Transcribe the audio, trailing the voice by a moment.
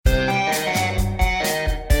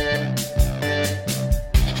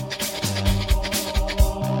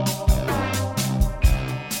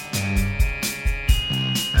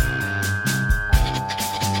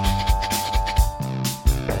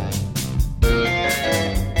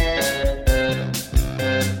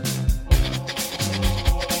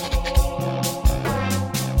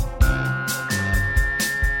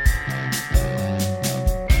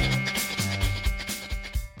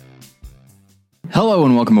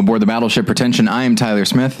welcome aboard the Battleship Pretension. I am Tyler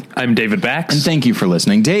Smith. I'm David Bax. And thank you for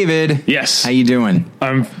listening. David. Yes. How you doing?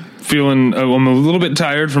 I'm feeling, I'm a little bit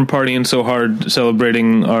tired from partying so hard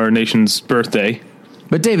celebrating our nation's birthday.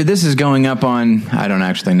 But David, this is going up on, I don't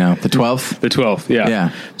actually know, the 12th? The 12th, yeah.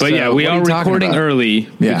 Yeah. But so yeah, we are recording early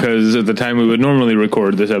because at the time we would normally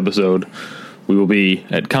record this episode, we will be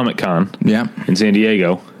at Comic-Con in San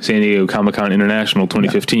Diego Comic-Con International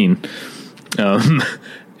 2015.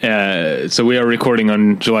 So we are recording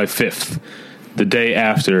on July 5th, the day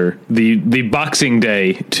after the Boxing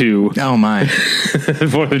Day to... Oh, my.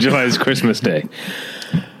 4th of July is Christmas Day.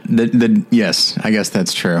 Yes, I guess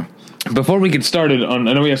that's true. Before we get started, I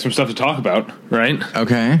know we have some stuff to talk about, right?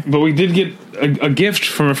 Okay. But we did get a gift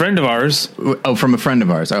from a friend of ours. Oh, from a friend of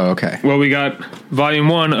ours. Oh, okay. Well, we got Volume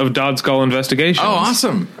 1 of Dod Skull Investigations. Oh,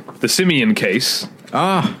 awesome. The Simeon Case.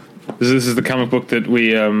 Ah. This is the comic book that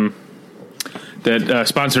we... that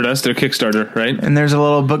sponsored us, their Kickstarter, right? And there's a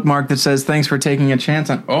little bookmark that says, thanks for taking a chance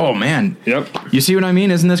on... Oh, man. Yep. You see what I mean?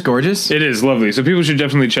 Isn't this gorgeous? It is lovely. So people should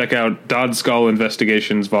definitely check out Dod Skull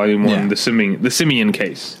Investigations, Volume 1, the Simeon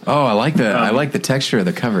Case. Oh, I like the texture of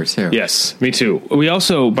the cover, too. Yes, me too. We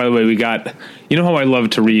also, by the way, we got... You know how I love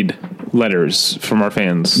to read letters from our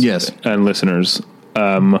fans? Yes. And listeners.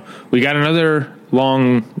 We got another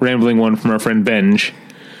long, rambling one from our friend Benj.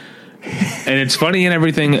 And it's funny and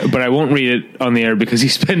everything, but I won't read it on the air because he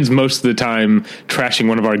spends most of the time trashing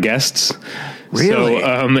one of our guests. Really?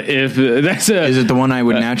 So, if that's is it the one I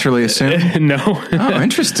would naturally assume? No. Oh,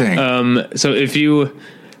 interesting. So if you,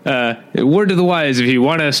 word to the wise, if you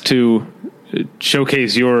want us to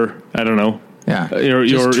showcase your, I don't know,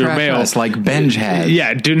 your mail, us like Benj has.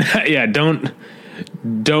 Yeah,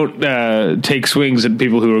 don't take swings at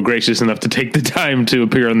people who are gracious enough to take the time to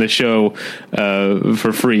appear on the show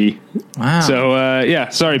for free. Wow. So,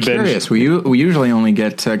 sorry, Ben. Curious. We usually only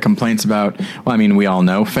get complaints about, well, I mean, we all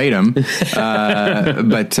know, Fatum.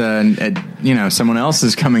 But, someone else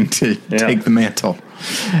is coming to take the mantle.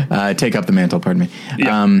 Take up the mantle, pardon me.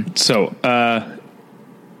 Yeah. So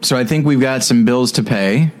I think we've got some bills to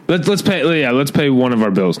pay. Let's pay one of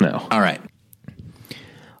our bills now.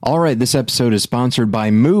 All right, this episode is sponsored by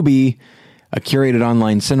Mubi, a curated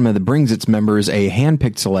online cinema that brings its members a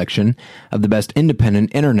hand-picked selection of the best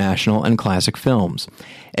independent, international, and classic films.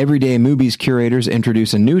 Every day, Mubi's curators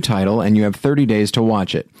introduce a new title, and you have 30 days to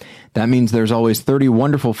watch it. That means there's always 30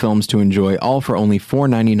 wonderful films to enjoy, all for only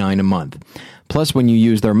 $4.99 a month. Plus, when you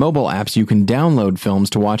use their mobile apps, you can download films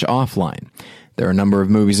to watch offline. There are a number of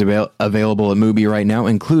movies available at Mubi right now,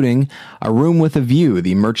 including A Room with a View,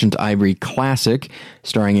 the Merchant Ivory classic,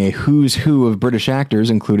 starring a who's who of British actors,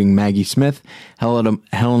 including Maggie Smith,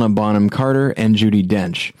 Helena Bonham Carter, and Judi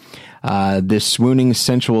Dench. This swooning,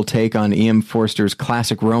 sensual take on E.M. Forster's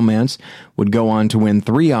classic romance would go on to win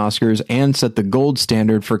 3 Oscars and set the gold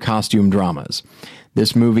standard for costume dramas.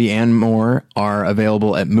 This movie and more are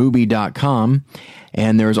available at Mubi.com.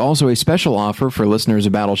 And there is also a special offer for listeners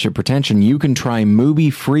of Battleship Pretension. You can try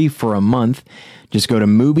Mubi free for a month. Just go to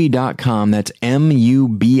Mubi.com. That's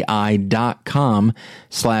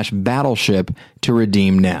MUBI.com/Battleship to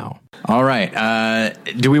redeem now. All right.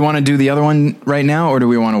 Do we want to do the other one right now, or do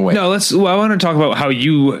we want to wait? No, I want to talk about how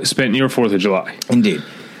you spent your 4th of July. Indeed.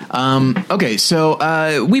 Okay,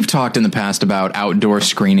 so we've talked in the past about outdoor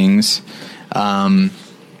screenings. I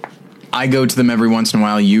go to them every once in a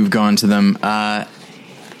while. You've gone to them.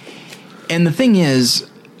 And the thing is,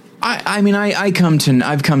 I've come to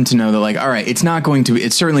know that, like, all right, it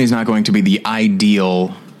certainly is not going to be the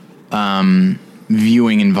ideal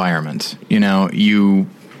viewing environment. You know, you're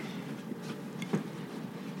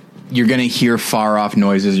going to hear far off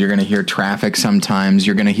noises. You're going to hear traffic sometimes.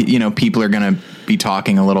 You're going to, people are going to be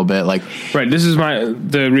talking a little bit. Like, right. This is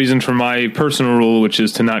the reason for my personal rule, which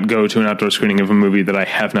is to not go to an outdoor screening of a movie that I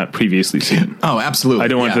have not previously seen. Oh, absolutely. I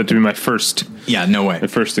don't want that to be my first. Yeah, no way. My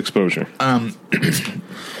first exposure.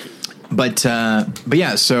 But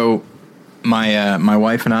yeah. So my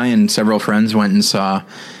wife and I and several friends went and saw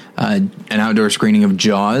an outdoor screening of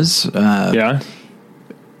Jaws.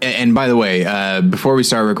 And by the way, before we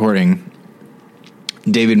start recording,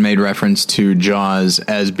 David made reference to Jaws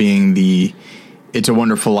as being the It's a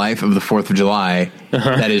Wonderful Life of the 4th of July.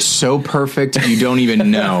 Uh-huh. That is so perfect, you don't even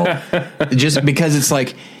know. Just because it's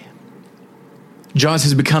like, Jaws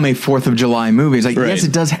has become a 4th of July movie. It's like, right. Yes,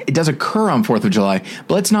 it does occur on 4th of July,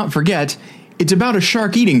 but let's not forget, it's about a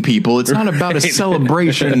shark eating people. It's not about a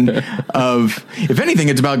celebration of, if anything,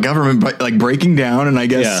 it's about government like breaking down, and I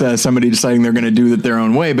guess somebody deciding they're going to do it their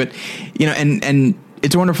own way. But and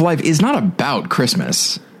It's a Wonderful Life is not about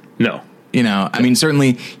Christmas. No. You know, I mean,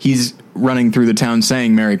 certainly he's running through the town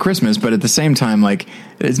saying Merry Christmas, but at the same time, like,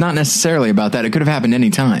 it's not necessarily about that. It could have happened any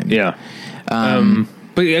time. Yeah.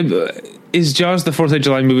 But is Jaws the 4th of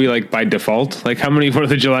July movie, like, by default? Like, how many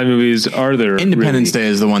 4th of July movies are there? Independence Day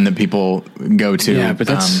is the one that people go to. Yeah, but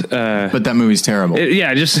that's... but that movie's terrible.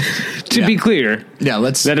 Just to be clear. Yeah,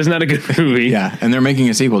 that is not a good movie. Yeah, and they're making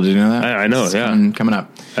a sequel. Did you know that? I know, it's yeah. Coming up.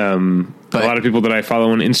 But a lot of people that I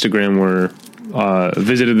follow on Instagram were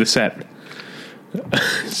visited the set.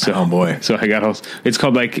 So, oh boy! So I got it's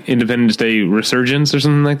called like Independence Day Resurgence or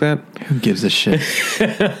something like that. Who gives a shit?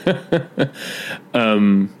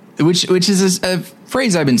 Which is a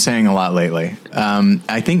phrase I've been saying a lot lately.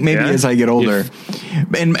 I think maybe as I get older,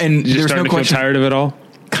 and there's no question. Tired of it all.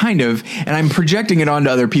 Kind of, and I'm projecting it onto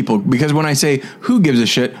other people because when I say who gives a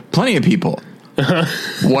shit, plenty of people.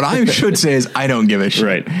 What I should say is I don't give a shit.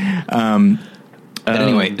 Right. But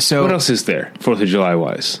anyway, so what else is there 4th of July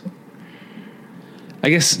wise? I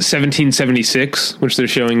guess 1776, which they're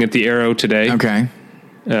showing at the Arrow today. Okay.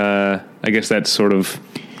 I guess that sort of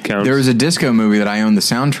counts. There was a disco movie that I own the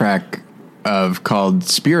soundtrack of called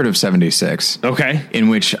Spirit of 76. Okay. In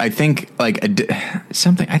which I think like a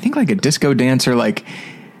disco dancer like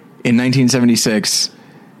in 1976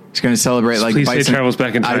 is going to celebrate like Please say travels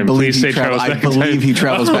back in time. I believe he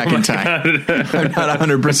travels back in time. I'm not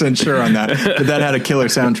 100% sure on that, but that had a killer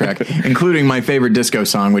soundtrack, including my favorite disco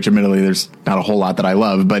song, which admittedly there's not a whole lot that I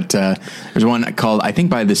love, but there's one called, I think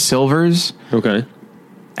by the Silvers. Okay.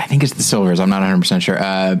 I think it's the Silvers. I'm not 100% sure.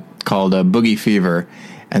 Called Boogie Fever.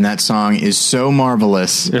 And that song is so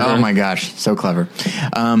marvelous. Oh my gosh. So clever.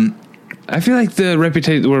 I feel like the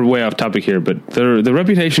reputation, we're way off topic here, but the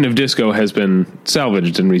reputation of disco has been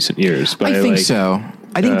salvaged in recent years. By, I think so.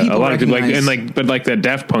 I think people a lot of people like that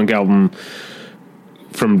Daft Punk album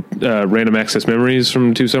from Random Access Memories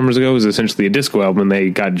from 2 summers ago is essentially a disco album, and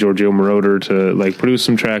they got Giorgio Moroder to like produce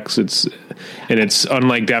some tracks. It's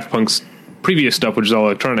unlike Daft Punk's previous stuff, which is all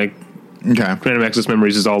electronic. Okay. Random Access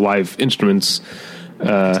Memories is all live instruments.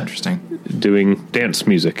 That's interesting. Doing dance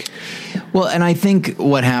music. Well, and I think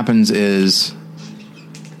what happens is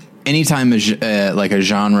anytime like a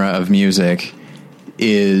genre of music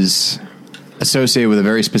is associated with a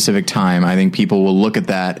very specific time, I think people will look at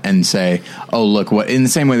that and say, "Oh, look what!" In the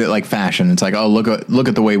same way that like fashion, it's like, "Oh, look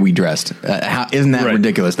at the way we dressed. Isn't that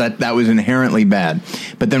ridiculous? That was inherently bad."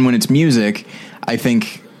 But then when it's music, I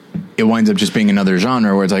think it winds up just being another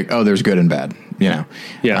genre where it's like, "Oh, there's good and bad." You know,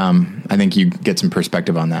 yeah. I think you get some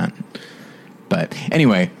perspective on that. But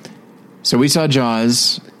anyway, so we saw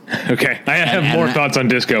Jaws. Okay, I have more thoughts on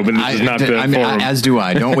disco, but this is not the forum. As do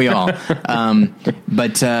I. Don't we all? And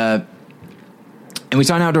we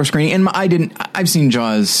saw an outdoor screening, and I've seen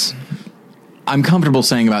Jaws. I'm comfortable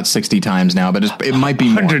saying about 60 times now, but it might be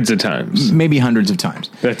hundreds more. Of times, maybe hundreds of times.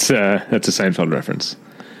 That's a Seinfeld reference.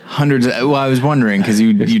 Hundreds. Well, I was wondering because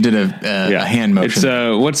you did a hand motion.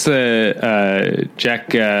 It's what's the Jack,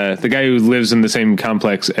 the guy who lives in the same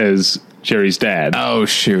complex as Jerry's dad. Oh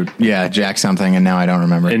shoot, yeah, Jack something, and now I don't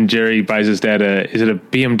remember. And Jerry buys his dad is it a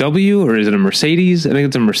BMW or is it a Mercedes? I think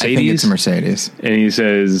it's a Mercedes. I think it's a Mercedes. And he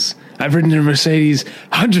says, "I've ridden in a Mercedes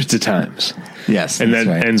hundreds of times." Yes, and then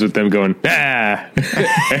ends with them going, "Ah."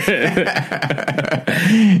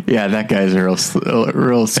 Yeah, that guy's a real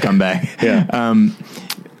scumbag. Yeah.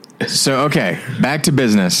 So, okay, back to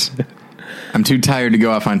business. I'm too tired to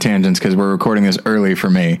go off on tangents because we're recording this early for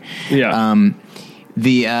me. Yeah. I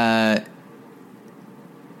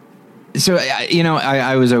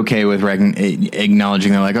was okay with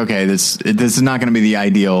acknowledging they're like, okay, this is not going to be the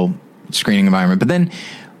ideal screening environment. But then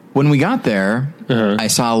when we got there, I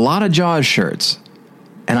saw a lot of Jaws shirts,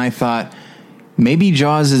 and I thought maybe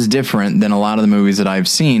Jaws is different than a lot of the movies that I've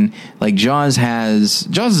seen. Like Jaws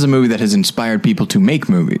is a movie that has inspired people to make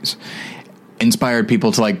movies, inspired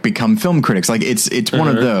people to like become film critics. Like it's one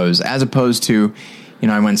of those, as opposed to, I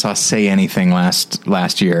went and saw Say Anything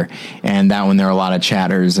last year, and that one there are a lot of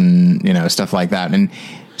chatters and stuff like that. And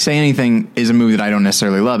Say Anything is a movie that I don't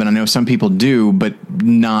necessarily love, and I know some people do, but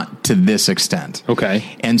not to this extent.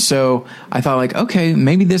 Okay. And so I thought like, okay,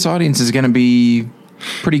 maybe this audience is going to be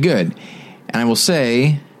pretty good. And I will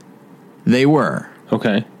say they were.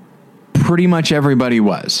 Okay. Pretty much everybody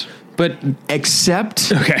was. But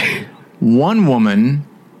except one woman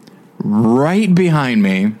right behind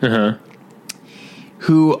me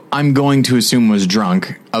who I'm going to assume was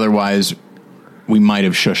drunk. Otherwise, we might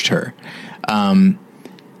have shushed her. And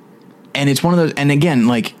it's one of those, and again,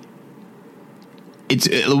 like, it's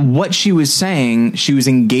what she was saying, she was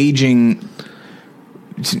engaging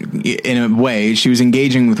in a way, she was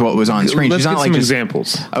engaging with what was on screen. Let's She's not get like some just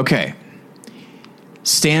examples. Okay.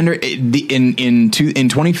 standard in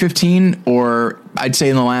 2015, or I'd say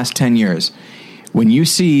in the last 10 years, when you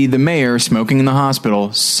see the mayor smoking in the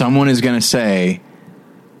hospital, someone's going to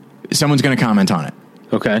comment on it.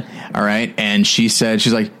 Okay. All right. And she's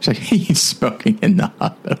like, he's smoking in the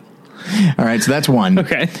hospital. All right. So that's one.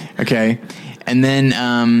 Okay. Okay. And then,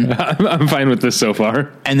 I'm fine with this so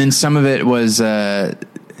far. And then some of it was, and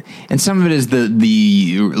some of it is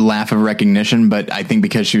the laugh of recognition, but I think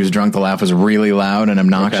because she was drunk, the laugh was really loud and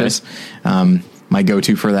obnoxious. Okay. My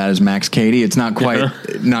go-to for that is Max Cady. It's not quite,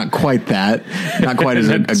 not quite that, not quite as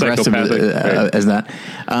aggressive as that.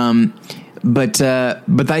 But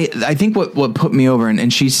I think what put me over,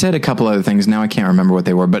 and she said a couple other things. Now I can't remember what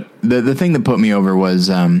they were, but the thing that put me over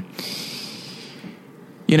was,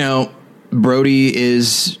 Brody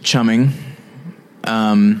is chumming,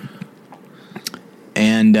 and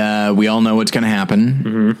we all know what's going to happen.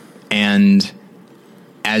 Mm-hmm. And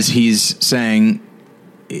as he's saying,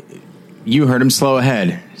 you heard him, slow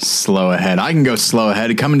ahead. I can go slow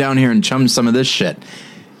ahead. Coming down here and chum some of this shit.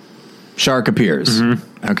 Shark appears.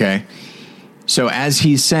 Mm-hmm. Okay. So as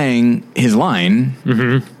he's saying his line,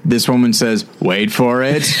 mm-hmm. this woman says, wait for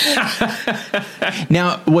it.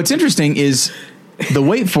 Now, what's interesting is the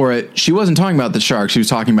wait for it. She wasn't talking about the shark. She was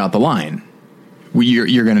talking about the line.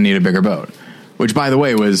 You're going to need a bigger boat, which, by the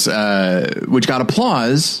way, was which got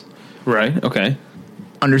applause. Right. Okay.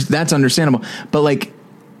 That's understandable. But like,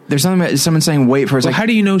 there's something about someone saying wait for it. Well, how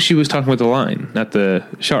do you know she was talking about the line, not the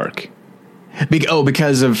shark?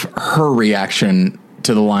 Because of her reaction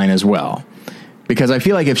to the line as well. Because I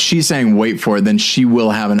feel like if she's saying wait for it, then she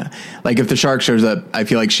will have if the shark shows up, I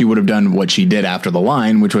feel like she would have done what she did after the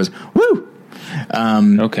line, which was woo.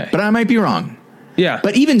 Okay. But I might be wrong. Yeah.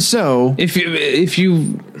 But even so, if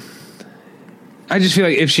you, I just feel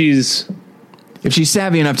like if she's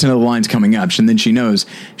savvy enough to know the line's coming up, and then she knows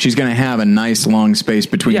she's going to have a nice long space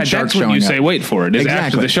between sharks showing up. Yeah, that's when you say wait for it. Is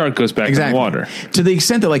after the shark goes back in the water. To the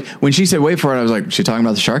extent that like when she said wait for it, I was like, is she talking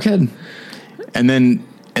about the shark head? And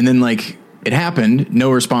then like it happened,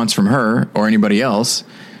 no response from her or anybody else.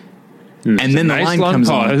 And then the line comes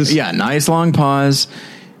on. Yeah, nice long pause,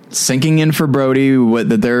 sinking in for Brody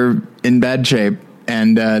that they're in bad shape,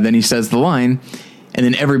 and then he says the line, and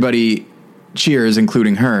then everybody cheers,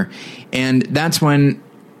 including her. And that's when,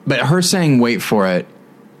 but her saying wait for it,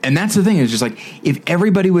 and that's the thing, is just like, if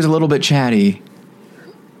everybody was a little bit chatty,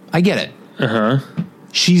 I get it. Uh-huh.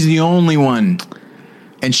 She's the only one,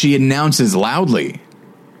 and she announces loudly,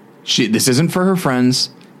 this isn't for her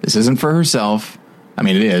friends, this isn't for herself. I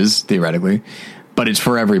mean, it is, theoretically, but it's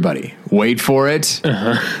for everybody. Wait for it.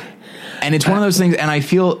 Uh-huh. And it's one of those things, and I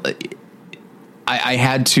feel I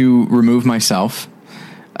had to remove myself.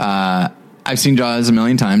 I've seen Jaws a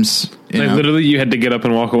million times. Literally, you had to get up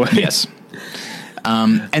and walk away. Yes.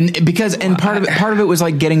 And part of it was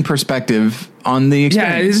like getting perspective on the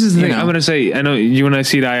experience. Yeah, this is the thing. I'm going to say, I know you and I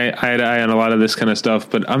see eye to eye on a lot of this kind of stuff,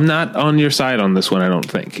 but I'm not on your side on this one. I don't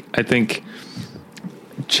think. I think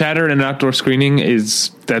chatter in an outdoor screening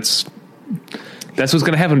that's what's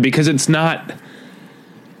going to happen, because it's not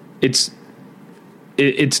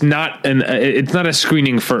a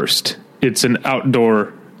screening first. It's an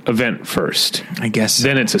outdoor event first, I guess.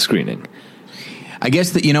 Then it's a screening. I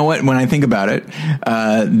guess that, you know what, when I think about it,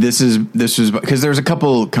 this is because there's a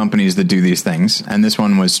couple companies that do these things, and this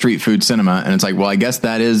one was Street Food Cinema, and it's like, well, I guess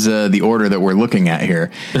that is the order that we're looking at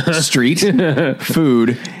here: street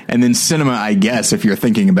food, and then cinema, I guess, if you're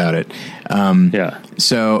thinking about it. Yeah.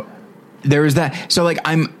 So there is that. So like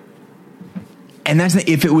and that's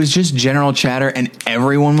if it was just general chatter and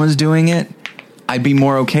everyone was doing it, I'd be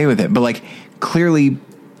more okay with it. But like, clearly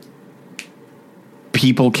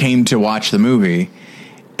people came to watch the movie,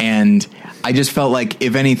 and I just felt like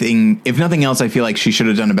if nothing else, I feel like she should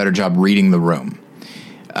have done a better job reading the room.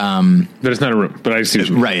 But it's not a room, but I see.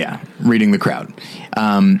 Right. Yeah. Reading the crowd.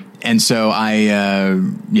 And so I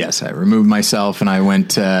removed myself, and I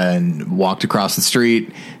went and walked across the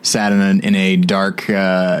street, sat in a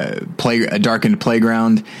darkened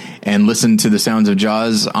playground, and listened to the sounds of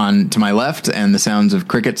Jaws to my left and the sounds of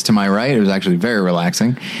crickets to my right. It was actually very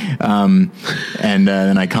relaxing. And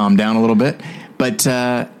then I calmed down a little bit, but,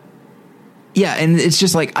 yeah, and it's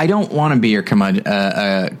just like, I don't want to be your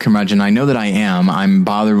curmudgeon. I know that I am. I'm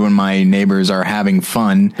bothered when my neighbors are having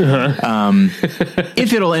fun. Uh-huh.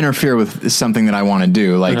 If it'll interfere with something that I want to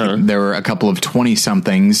do. Like, there were a couple of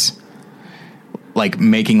 20-somethings, like,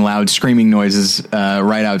 making loud screaming noises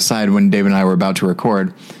right outside when Dave and I were about to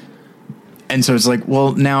record. And so it's like,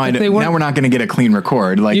 well, now we're not going to get a clean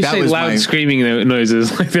record. Like you that say was loud screaming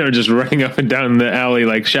noises, like they were just running up and down the alley,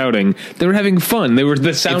 like shouting. They were having fun. They were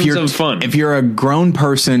the sounds of fun. If you're a grown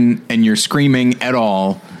person and you're screaming at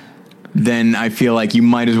all, then I feel like you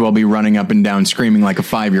might as well be running up and down screaming like a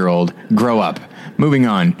 5-year-old. Grow up. Moving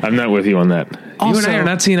on. I'm not with you on that. Also, you and I are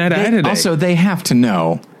not seeing eye to eye today. Also, they have to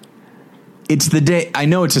know. It's the day. I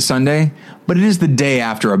know it's a Sunday, but it is the day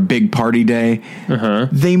after a big party day. Uh-huh.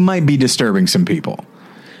 They might be disturbing some people.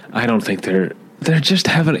 I don't think they're just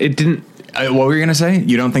having it. Didn't. What were you going to say?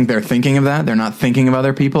 You don't think they're thinking of that? They're not thinking of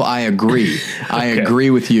other people? I agree. Okay. I agree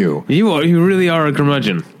with you. You really are a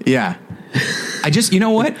curmudgeon. Yeah. You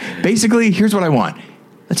know what? Basically, here's what I want.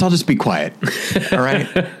 Let's all just be quiet. All right?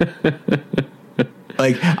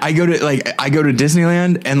 Like I go to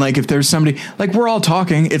Disneyland, and like if there's somebody, like we're all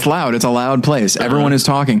talking, it's loud. It's a loud place. Uh-huh. Everyone is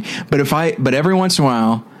talking. But every once in a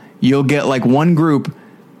while, you'll get like one group,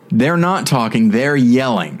 they're not talking, they're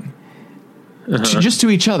yelling. Uh-huh. Just to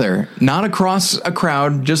each other, not across a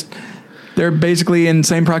crowd, just they're basically in the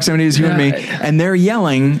same proximity as you and me, and they're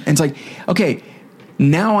yelling, and it's like, okay,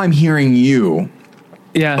 now I'm hearing you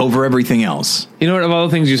over everything else. You know what? Of all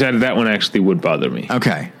the things you said, that one actually would bother me.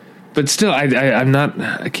 Okay. But still,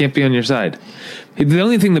 I can't be on your side. The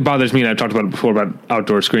only thing that bothers me, and I've talked about it before about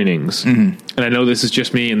outdoor screenings, and I know this is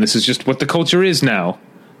just me, and this is just what the culture is now,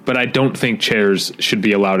 but I don't think chairs should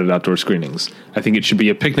be allowed at outdoor screenings. I think it should be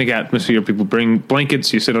a picnic atmosphere. People bring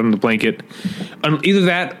blankets, you sit on the blanket. Either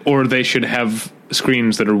that, or they should have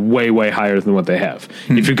screens that are way, way higher than what they have.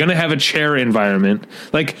 If you're going to have a chair environment,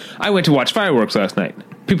 like I went to watch fireworks last night.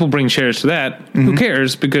 People bring chairs to that. Who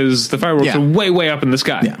cares? Because the fireworks are way, way up in the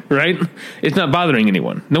sky, right? It's not bothering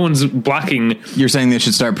anyone. No one's blocking. You're saying they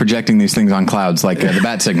should start projecting these things on clouds like the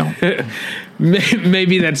bat signal.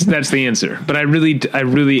 Maybe that's the answer. But I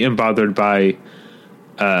really am bothered by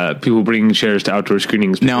people bringing chairs to outdoor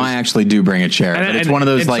screenings. No, I actually do bring a chair, but it's one of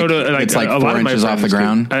those it's like 4 inches off the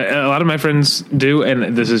ground. A lot of my friends do,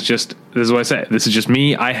 and this is what I say. This is just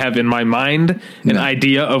me. I have in my mind an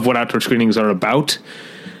idea of what outdoor screenings are about.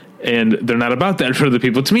 And they're not about that for other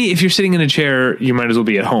people. To me, if you're sitting in a chair, you might as well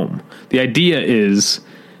be at home. The idea is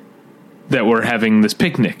that we're having this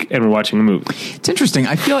picnic and we're watching a movie. It's interesting.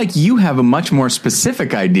 I feel like you have a much more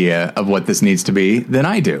specific idea of what this needs to be than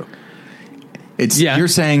I do. You're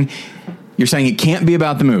saying it can't be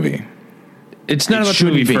about the movie. It's not about the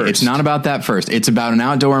movie first. It's not about that first. It's about an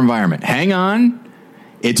outdoor environment. Hang on.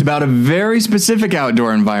 It's about a very specific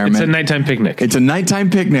outdoor environment. It's a nighttime picnic. It's a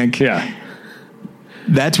nighttime picnic. Yeah.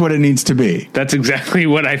 That's what it needs to be. That's exactly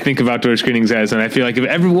what I think of outdoor screenings as, and I feel like if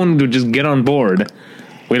everyone would just get on board,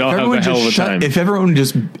 we'd all have a hell of a time. If everyone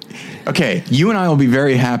just... Okay, you and I will be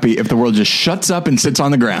very happy if the world just shuts up and sits on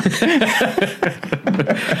the ground.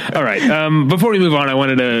 All right. Before we move on, I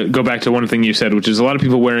wanted to go back to one thing you said, which is a lot of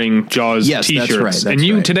people wearing Jaws t-shirts. That's right. And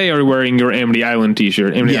you today are wearing your Amity Island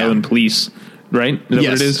t-shirt, Amity Island Police, right? Is that what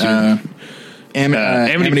it is?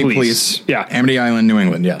 Amity Police. Yeah. Amity Island, New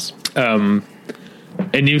England, yes.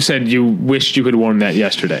 And you said you wished you had worn that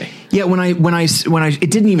yesterday. Yeah, when I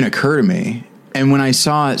it didn't even occur to me. And when I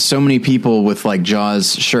saw so many people with like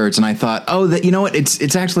Jaws shirts, and I thought, oh, that, you know what?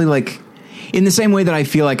 It's actually like in the same way that I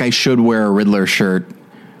feel like I should wear a Riddler shirt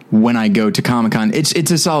when I go to Comic-Con. It's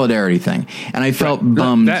a solidarity thing. And I felt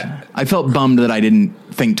bummed. I felt bummed that I didn't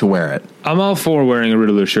think to wear it. I'm all for wearing a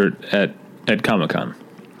Riddler shirt at Comic-Con.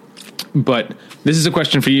 But this is a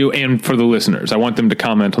question for you and for the listeners. I want them to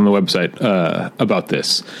comment on the website about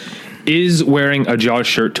this. Is wearing a Jaws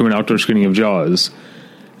shirt to an outdoor screening of Jaws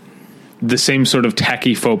the same sort of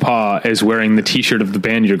tacky faux pas as wearing the t-shirt of the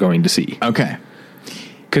band you're going to see? Okay.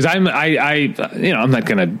 Because I'm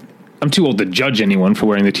too old to judge anyone for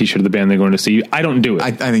wearing the t-shirt of the band they're going to see. I don't do it.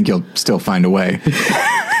 I think you'll still find a way.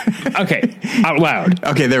 Okay, out loud.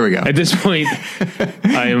 Okay, there we go. At this point,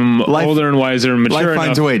 I am older and wiser and mature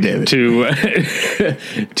enough a way, David.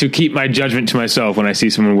 to keep my judgment to myself when I see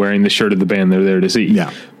someone wearing the shirt of the band they're there to see.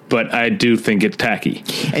 Yeah. But I do think it's tacky.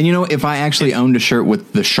 And you know, if I actually owned a shirt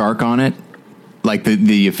with the shark on it, like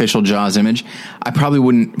the official Jaws image, I probably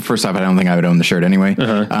wouldn't. First off, I don't think I would own the shirt anyway.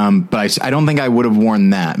 Uh-huh. But I don't think I would have worn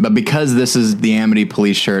that. But because this is the Amity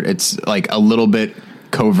Police shirt, it's like a little bit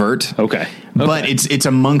covert. Okay. But it's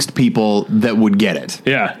amongst people that would get it.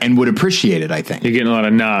 Yeah. And would appreciate it, I think. You're getting a lot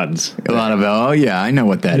of nods. A lot of, oh yeah, I know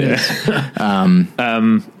what that is.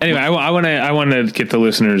 Anyway, I want to get the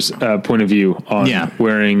listeners' point of view on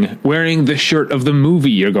wearing the shirt of the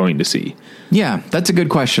movie you're going to see. Yeah, that's a good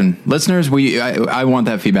question. Listeners, I want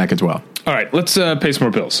that feedback as well. All right, let's pay some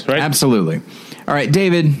more bills, right? Absolutely. All right,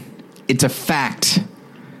 David, it's a fact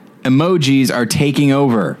Emojis are taking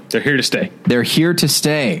over. They're here to stay. They're here to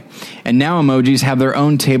stay. And now emojis have their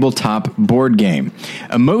own tabletop board game.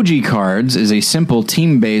 Emoji Cards is a simple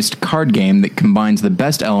team-based card game that combines the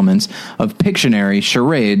best elements of Pictionary,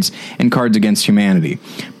 charades, and Cards Against Humanity.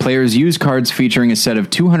 Players use cards featuring a set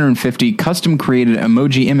of 250 custom-created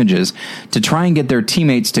emoji images to try and get their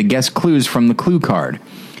teammates to guess clues from the clue card.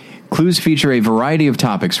 Clues feature a variety of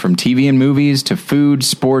topics from TV and movies to food,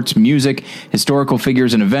 sports, music, historical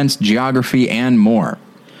figures and events, geography, and more.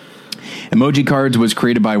 Emoji Cards was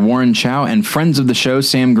created by Warren Chow and friends of the show,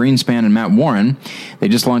 Sam Greenspan and Matt Warren. They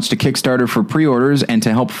just launched a Kickstarter for pre-orders and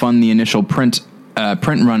to help fund the initial print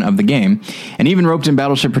run of the game, and even roped in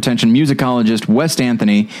Battleship Pretension musicologist Wes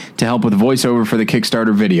Anthony to help with voiceover for the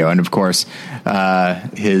Kickstarter video. And of course,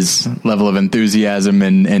 his level of enthusiasm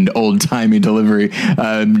and old-timey delivery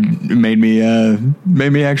made me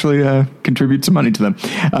actually contribute some money to them.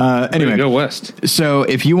 Anyway, go West. So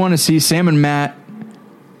if you want to see Sam and Matt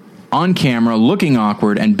on camera, looking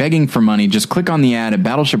awkward and begging for money, just click on the ad at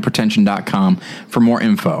battleshippretension.com for more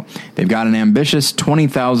info. They've got an ambitious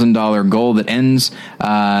 $20,000 goal that ends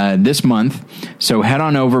this month. So head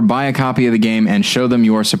on over, buy a copy of the game, and show them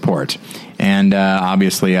your support. And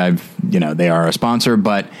obviously, they are a sponsor,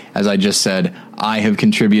 but as I just said, I have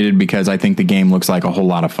contributed because I think the game looks like a whole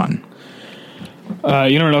lot of fun.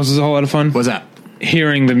 You know what else is a whole lot of fun? What's that?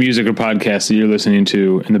 Hearing the music or podcast that you're listening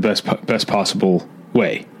to in the best possible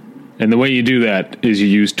way. And the way you do that is you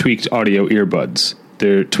use tweaked audio earbuds.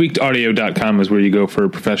 Tweakedaudio.com is where you go for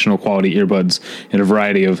professional quality earbuds in a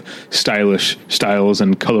variety of stylish styles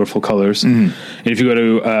and colorful colors. Mm-hmm. And if you go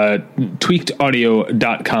to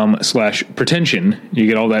tweakedaudio.com/pretension, you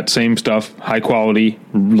get all that same stuff, high quality,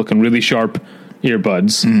 looking really sharp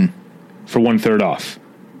earbuds for 1/3 off.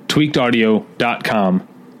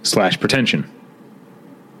 tweakedaudio.com/pretension.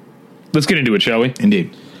 Let's get into it, shall we?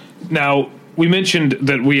 Indeed. Now, we mentioned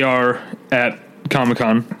that we are at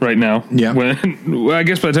Comic-Con right now. Yeah. I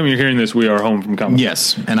guess by the time you're hearing this, we are home from Comic-Con.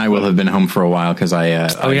 Yes, and I will have been home for a while because I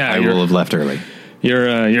will have left early.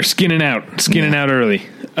 You're skinning out early.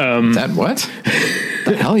 That what?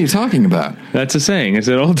 The hell are you talking about? That's a saying. It's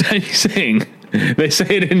an old-timey saying. They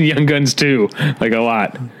say it in Young Guns 2, like a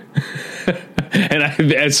lot. And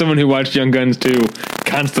as someone who watched Young Guns 2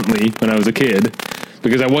 constantly when I was a kid,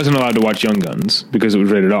 because I wasn't allowed to watch Young Guns because it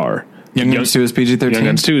was rated R. Young Guns 2 is PG-13? Young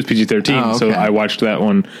Guns 2 is PG-13, okay. So I watched that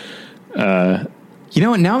one. You know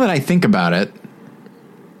what? Now that I think about it,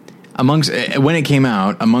 when it came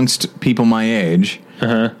out, amongst people my age,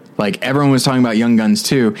 like everyone was talking about Young Guns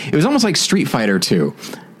 2. It was almost like Street Fighter 2.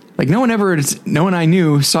 Like no one I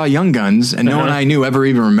knew saw Young Guns, and no one I knew ever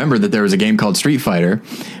even remembered that there was a game called Street Fighter.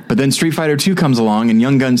 But then Street Fighter 2 comes along, and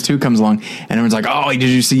Young Guns 2 comes along, and everyone's like, "Oh, did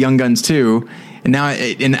you see Young Guns 2?" And now,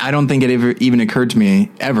 and I don't think it ever even occurred to me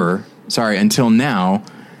until now.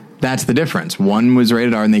 That's the difference. One was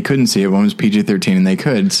rated R and they couldn't see it. One was PG-13 and they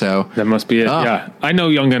could. So that must be it. Yeah, I know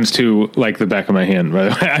Young Guns 2 like the back of my hand. By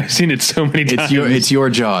the way, I've seen it so many times. It's your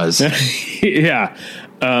Jaws. Yeah.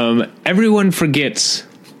 Everyone forgets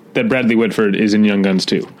that Bradley Whitford is in Young Guns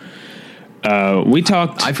 2.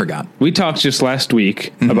 I forgot. We talked just last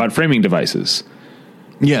week about framing devices.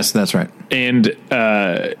 Yes, that's right. And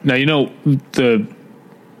now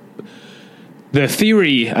the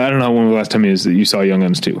theory, I don't know when the last time it is that you saw Young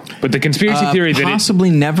Guns 2, but the conspiracy theory that possibly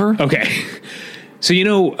never. Okay. So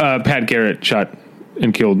Pat Garrett shot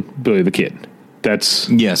and killed Billy the Kid. That's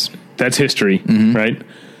history, right?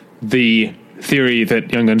 The theory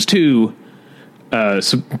that Young Guns 2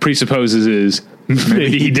 presupposes is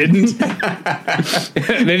maybe he didn't.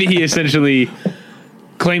 Maybe he essentially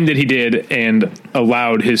claimed that he did and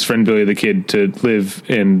allowed his friend Billy the Kid to live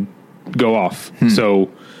and go off. So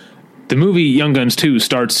the movie Young Guns 2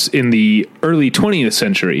 starts in the early 20th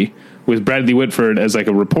century with Bradley Whitford as like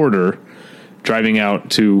a reporter driving out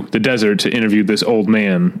to the desert to interview this old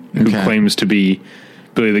man who claims to be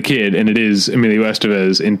Billy the Kid, and it is Emilio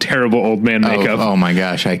Estevez in terrible old man makeup. Oh my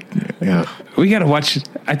gosh. We got to watch.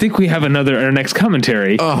 I think we have our next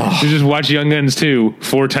commentary to just watch Young Guns 2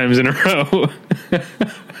 4 times in a row.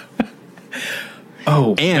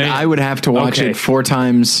 I would have to watch it 4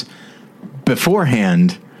 times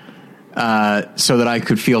beforehand so that I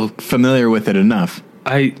could feel familiar with it enough.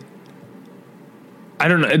 I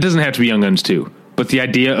don't know. It doesn't have to be Young Guns 2. But the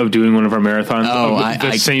idea of doing one of our marathons of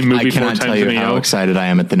the same movie 4 times in a row. I cannot tell you how excited I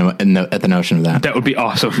am at the notion of that. That would be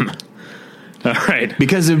awesome. All right.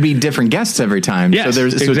 Because it would be different guests every time. Yes, so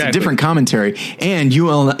it's a different commentary. And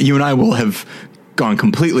you and I will have gone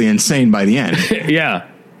completely insane by the end. Yeah.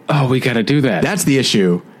 Oh, we got to do that. That's the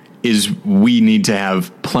issue, is we need to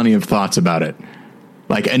have plenty of thoughts about it.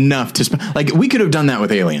 like enough to like we could have done that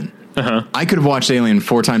with Alien. I could have watched Alien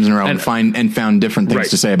 4 times in a row and found different things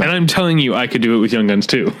to say about it. And I'm telling you, I could do it with Young Guns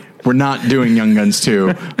too. We're not doing Young Guns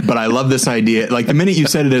 2, but I love this idea. Like the minute you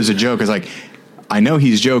said it as a joke, I was like, I know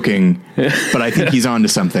he's joking, but I think he's onto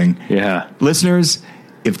something. Yeah. Listeners,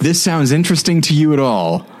 if this sounds interesting to you at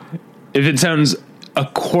all, if it sounds a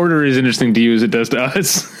quarter as interesting to you as it does to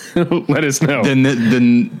us, let us know.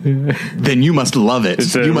 Then you must love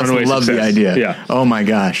it. You must love the idea. Yeah. Oh my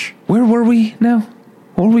gosh. Where were we now?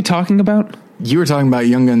 What were we talking about? You were talking about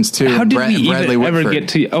Young Guns 2. How did we Bradley even Whitford. ever get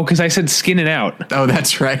to? Oh, because I said Skinning Out. Oh,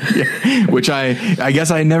 that's right. Yeah. Which I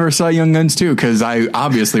guess I never saw Young Guns 2 because I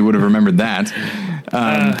obviously would have remembered that.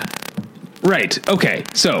 Right. Okay.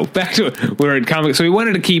 So back to it. We're at Comic. So we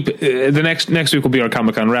wanted to keep the next week will be our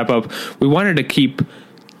Comic-Con wrap up. We wanted to keep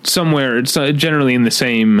somewhere. It's generally in the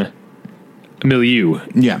same milieu.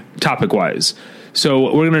 Yeah. Topic wise.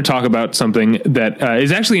 So we're going to talk about something that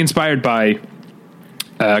is actually inspired by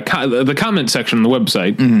the comment section on the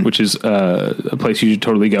website, which is a place you should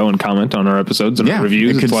totally go and comment on our episodes and our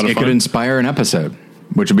reviews. It's a lot of fun. It could inspire an episode,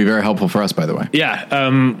 which would be very helpful for us, by the way.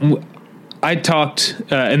 Yeah. I talked,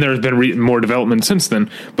 and there's been more development since then,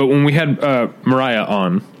 but when we had Mariah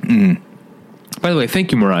on, by the way,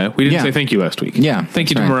 thank you, Mariah. We didn't say thank you last week. Yeah. Thank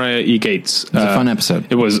you to Mariah E. Gates. It was a fun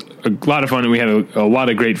episode. It was a lot of fun, and we had a lot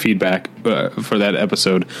of great feedback for that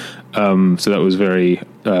episode. So that was very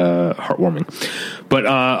heartwarming. But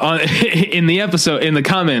in the episode, in the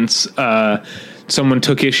comments, someone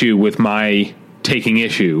took issue with my taking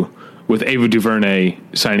issue with Ava DuVernay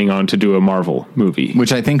signing on to do a Marvel movie,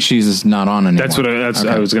 which I think she's not on anymore. That's what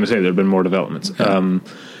I was going to say. There have been more developments,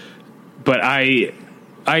 but I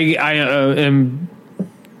am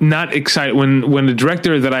not excited when the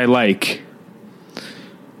director that I like.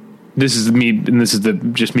 This is me, and this is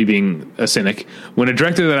just me being a cynic. When a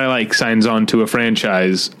director that I like signs on to a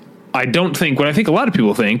franchise, I don't think what I think a lot of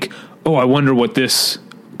people think. Oh, I wonder what this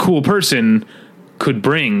cool person could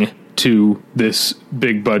bring to this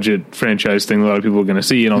big budget franchise thing. A lot of people are going to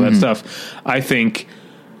see and all that stuff. I think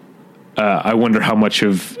I wonder how much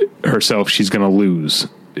of herself she's going to lose.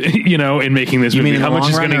 In making this movie, mean in how the much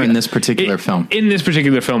long is run going to or in this particular film? In this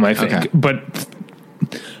particular film, I think. Okay. But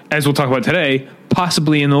as we'll talk about today,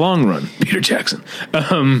 possibly in the long run, Peter Jackson.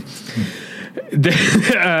 And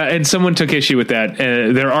someone took issue with that.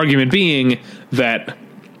 Their argument being that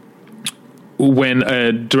when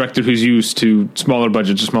a director who's used to smaller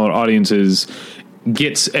budgets or smaller audiences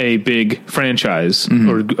gets a big franchise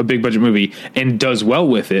or a big budget movie and does well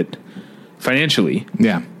with it financially,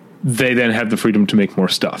 they then have the freedom to make more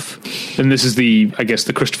stuff. And this is the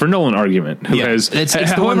Christopher Nolan argument. It's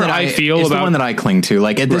the one that the one that I cling to.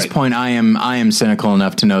 Like at this point, I am cynical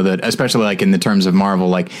enough to know that, especially like in the terms of Marvel,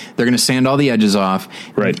 like they're going to sand all the edges off.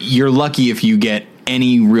 Right. You're lucky if you get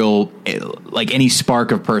any real, like any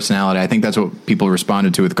spark of personality. I think that's what people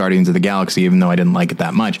responded to with Guardians of the Galaxy, even though I didn't like it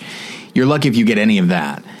that much. You're lucky if you get any of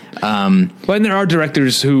that. Well, and there are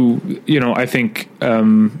directors who, I think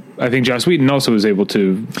Joss Whedon also was able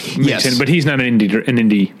to maintain, but he's not an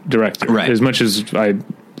indie director. Right. As much as I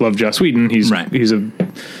love Joss Whedon, he's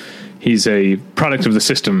a product of the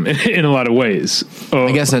system in a lot of ways.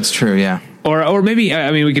 I guess that's true. Yeah. Or maybe,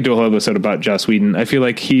 we could do a whole episode about Joss Whedon. I feel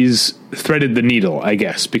like he's threaded the needle, I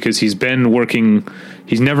guess, because he's never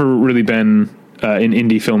really been an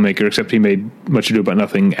indie filmmaker, except he made Much Ado About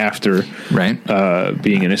Nothing after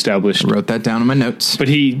being an established. I wrote that down in my notes. But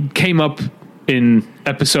he came up in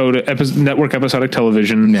network episodic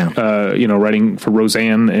television, writing for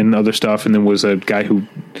Roseanne and other stuff, and then was a guy who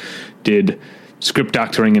did script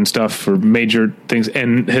doctoring and stuff for major things,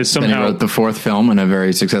 and has somehow then he wrote the 4th film in a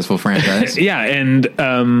very successful franchise.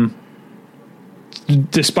 And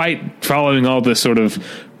despite following all the sort of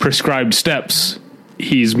prescribed steps,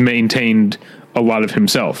 he's maintained a lot of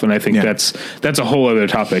himself, and I think that's a whole other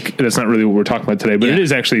topic. That's not really what we're talking about today, but it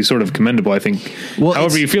is actually sort of commendable. I think,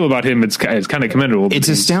 however you feel about him, it's kind of commendable. It's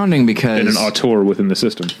astounding because an auteur within the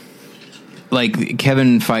system, like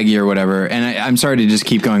Kevin Feige or whatever. And I'm sorry to just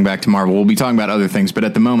keep going back to Marvel. We'll be talking about other things, but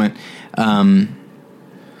at the moment, I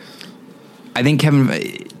think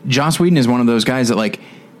Joss Whedon is one of those guys that, like,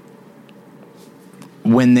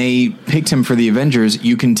 when they picked him for the Avengers,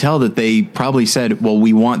 you can tell that they probably said, well,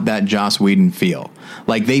 we want that Joss Whedon feel.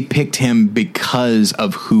 Like, they picked him because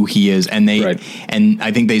of who he is, and and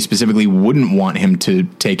I think they specifically wouldn't want him to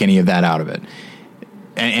take any of that out of it,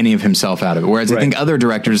 any of himself out of it. Whereas I think other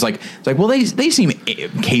directors, well, they seem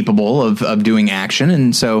capable of doing action,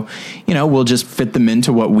 and so, we'll just fit them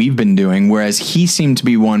into what we've been doing. Whereas he seemed to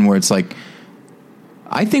be one where it's like,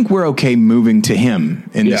 I think we're okay moving to him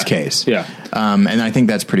in this case. Yeah. And I think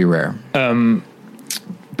that's pretty rare.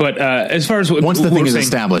 But as far as once the thing is saying,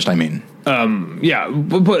 established, I mean, but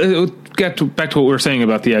back to what we were saying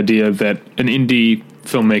about the idea that an indie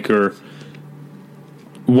filmmaker,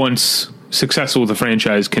 once successful with a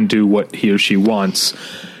franchise, can do what he or she wants.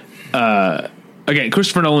 Again,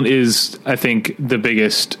 Christopher Nolan is, I think, the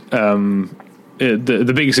biggest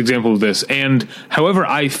the biggest example of this. And however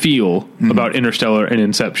I feel about Interstellar and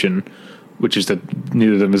Inception, which is that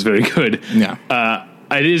neither of them is very good. Yeah.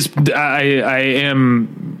 I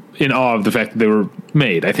am in awe of the fact that they were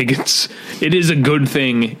made. I think it is a good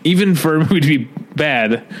thing, even for a movie to be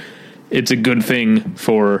bad. It's a good thing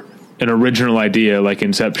for an original idea like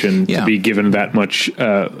Inception to be given that much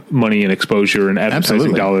money and exposure and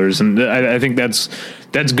advertising dollars, and I think that's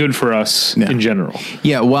good for us in general.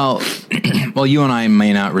 Yeah. Well, you and I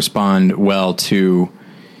may not respond well to.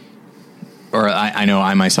 Or I know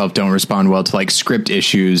I myself don't respond well to like script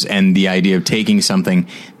issues and the idea of taking something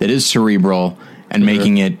that is cerebral and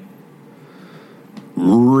making it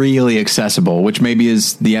really accessible, which maybe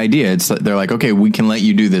is the idea. They're like, okay, we can let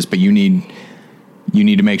you do this, but you need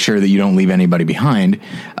to make sure that you don't leave anybody behind.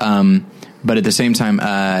 But at the same time,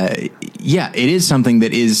 it is something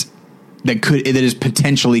that is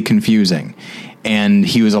potentially confusing. And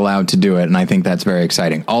he was allowed to do it, and I think that's very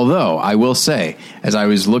exciting. Although, I will say, as I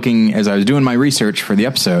was doing my research for the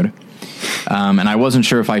episode, and I wasn't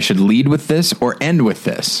sure if I should lead with this or end with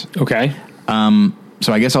this. Okay.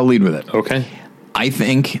 So I guess I'll lead with it. Okay. I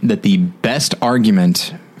think that the best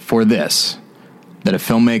argument for this, that a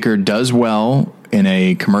filmmaker does well in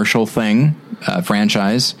a commercial thing,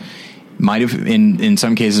 franchise, might have, in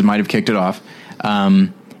some cases, might have kicked it off,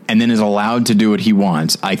 and then is allowed to do what he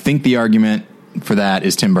wants. I think the argument for that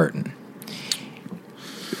is Tim Burton.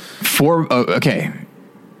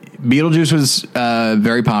 Beetlejuice was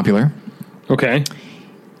very popular. Okay.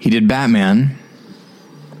 He did Batman,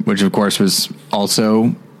 which of course was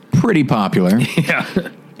also pretty popular. Yeah.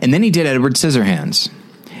 And then he did Edward Scissorhands,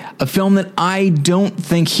 a film that I don't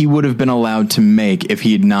think he would have been allowed to make if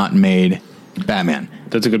he had not made Batman.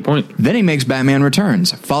 That's a good point. Then he makes Batman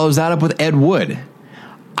Returns, follows that up with Ed Wood.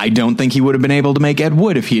 I don't think he would have been able to make Ed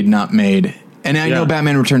Wood if he had not made... And I know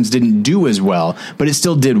Batman Returns didn't do as well, but it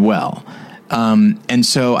still did well. And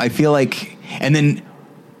so I feel like... And then,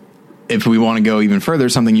 if we want to go even further,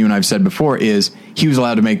 something you and I have said before is he was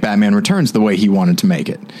allowed to make Batman Returns the way he wanted to make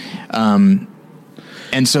it. And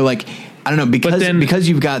so, like, I don't know, because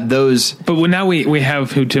you've got those... But now we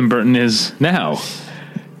have who Tim Burton is now.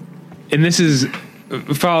 And this is...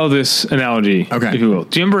 Follow this analogy, if you will.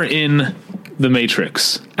 Do you remember in The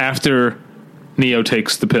Matrix, after Neo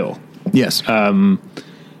takes the pill? Yes. And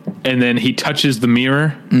then he touches the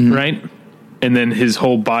mirror, right? And then his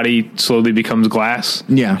whole body slowly becomes glass.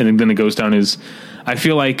 Yeah. And then it goes down his... I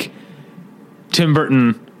feel like Tim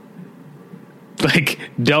Burton, like,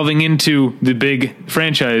 delving into the big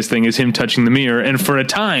franchise thing is him touching the mirror. And for a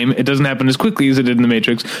time, it doesn't happen as quickly as it did in The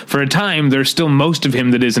Matrix. For a time, there's still most of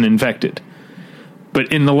him that isn't infected.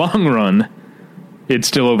 But in the long run... It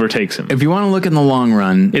still overtakes him. If you want to look in the long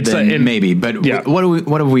run, then maybe. But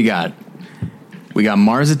what have we got? We got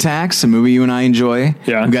Mars Attacks, a movie you and I enjoy.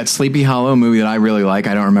 Yeah. We've got Sleepy Hollow, a movie that I really like.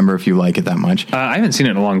 I don't remember if you like it that much. I haven't seen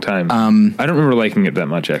it in a long time. I don't remember liking it that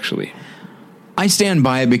much, actually. I stand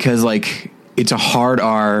by it because, like, it's a hard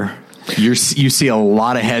R. You see a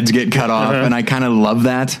lot of heads get cut off, and I kind of love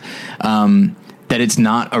that. That it's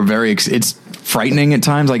not a very... It's frightening at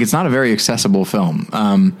times. Like, it's not a very accessible film.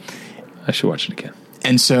 I should watch it again.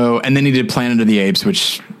 And then he did Planet of the Apes,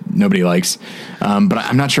 which nobody likes. But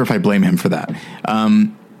I'm not sure if I blame him for that.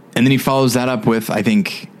 And then he follows that up with, I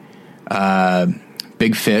think,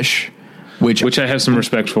 Big Fish, which I have some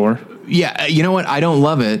respect for. Yeah. You know what? I don't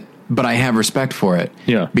love it, but I have respect for it.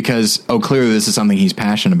 Yeah. Because, clearly this is something he's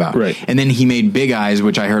passionate about. Right. And then he made Big Eyes,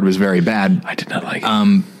 which I heard was very bad. I did not like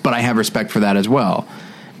it. But I have respect for that as well.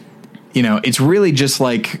 You know, it's really just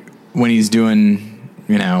like when he's doing,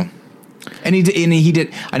 you know... And he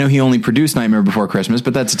did. I know he only produced Nightmare Before Christmas,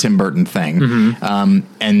 but that's a Tim Burton thing.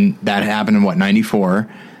 And that happened in 94.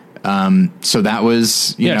 So that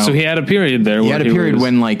was, you know. So he had a period there. He had a period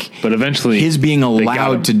when, like, but eventually his being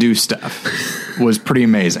allowed to do stuff was pretty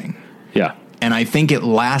amazing. Yeah. And I think it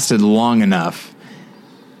lasted long enough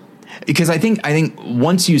because I think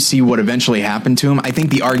once you see what eventually happened to him, I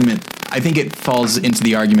think it falls into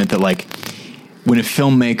the argument that, like, when a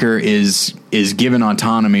filmmaker is given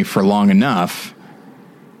autonomy for long enough,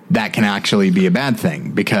 that can actually be a bad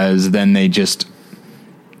thing because then they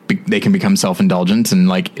can become self-indulgent and,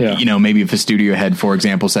 like, you know, maybe if a studio head, for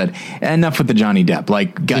example, said enough with the Johnny Depp,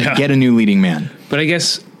 like get a new leading man. But I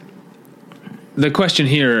guess the question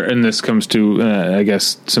here, and this comes to, I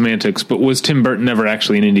guess, semantics, but was Tim Burton never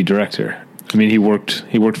actually an indie director? I mean, he worked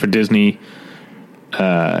for Disney.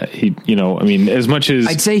 As much as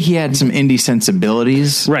I'd say he had some indie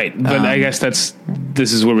sensibilities, right? But I guess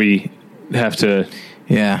this is where we have to,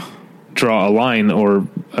 draw a line or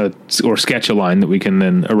sketch a line that we can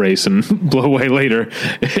then erase and blow away later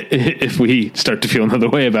if we start to feel another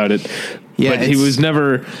way about it. Yeah, but he was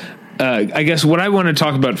never. I guess what I want to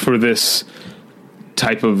talk about for this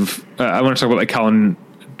type of, I want to talk about like Colin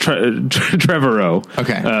Trevorrow.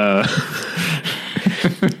 Okay.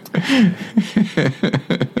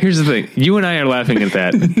 Here's the thing. You and I are laughing at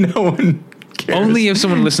that. No one cares. Only if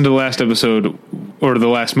someone listened to the last episode or the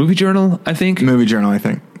last movie journal, I think. Movie journal, I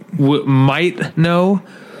think. Might know.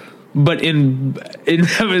 But in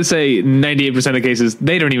I would say 98% of cases,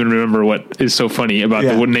 they don't even remember what is so funny about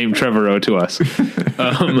the name Trevorrow to us.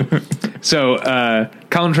 So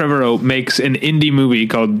Colin Trevorrow makes an indie movie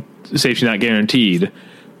called Safety Not Guaranteed.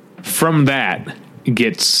 From that,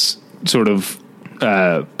 gets sort of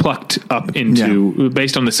plucked up into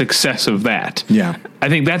based on the success of that. Yeah, I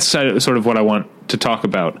think that's sort of what I want to talk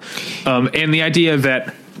about, and the idea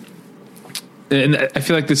that, and I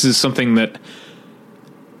feel like this is something that.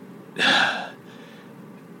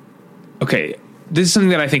 Okay, this is something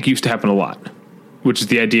that I think used to happen a lot, which is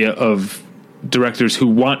the idea of directors who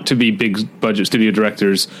want to be big budget studio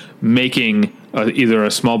directors making either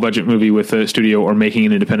a small budget movie with a studio or making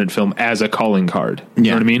an independent film as a calling card. You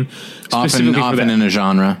know what I mean? Often in a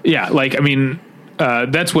genre. Yeah, like, I mean,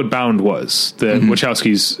 that's what Bound was, the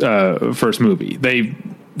Wachowski's first movie.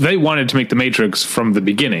 They wanted to make The Matrix from the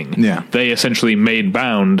beginning. Yeah. They essentially made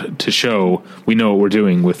Bound to show we know what we're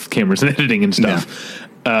doing with cameras and editing and stuff.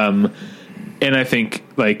 Yeah. And I think,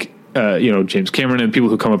 like, James Cameron and people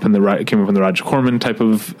who came up in the Roger Corman type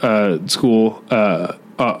of school, are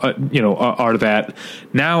that.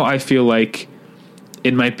 Now I feel like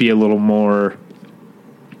it might be a little more,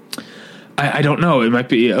 I don't know, it might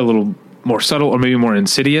be a little more subtle or maybe more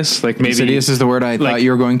insidious. Like maybe insidious is the word I thought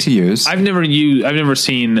you were going to use. I've never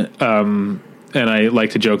seen, and I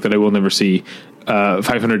like to joke that I will never see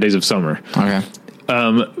 500 Days of Summer. Okay.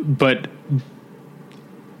 But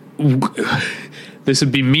this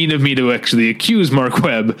would be mean of me to actually accuse Mark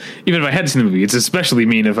Webb, even if I had seen the movie. It's especially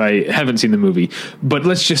mean if I haven't seen the movie. But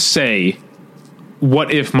let's just say,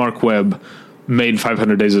 what if Mark Webb made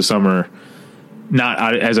 500 Days of Summer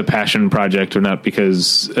not as a passion project or not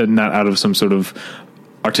because not out of some sort of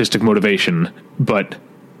artistic motivation, but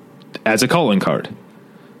as a calling card?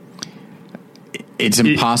 It's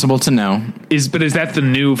impossible to know. But is that the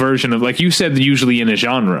new version of, like you said, usually in a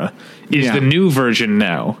genre, is the new version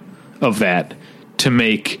now of that to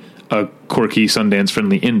make a quirky Sundance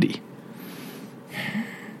friendly indie?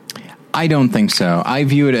 I don't think so. I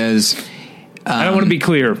view it as, I don't want to be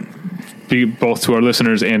clear, both to our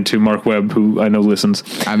listeners and to Mark Webb, who I know listens.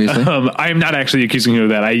 Obviously. I am not actually accusing you of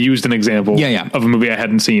that. I used an example of a movie I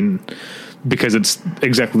hadn't seen because it's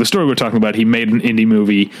exactly the story we're talking about. He made an indie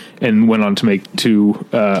movie and went on to make two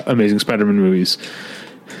Amazing Spider-Man movies.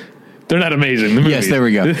 They're not amazing. The yes, there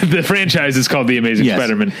we go. The franchise is called The Amazing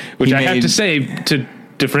Spider-Man, which I have to say to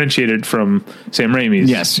differentiate it from Sam Raimi's.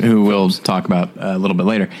 Yes, who we'll talk about a little bit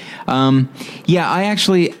later.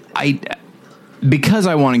 Because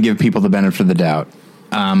I want to give people the benefit of the doubt,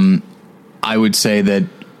 I would say that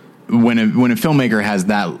when a filmmaker has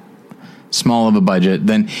that small of a budget,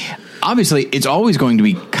 then obviously it's always going to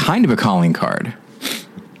be kind of a calling card.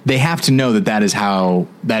 They have to know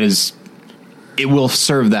that it will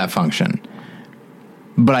serve that function.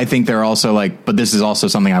 But I think they're also like, but this is also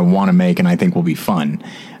something I want to make and I think will be fun.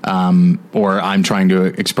 Or I'm trying to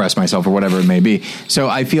express myself or whatever it may be. So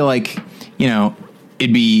I feel like,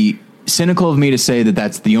 it'd be cynical of me to say that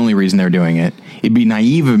that's the only reason they're doing it. It'd be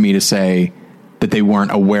naive of me to say that they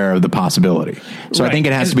weren't aware of the possibility. So I think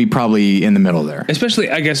it has to be probably in the middle there. Especially,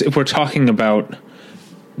 I guess, if we're talking about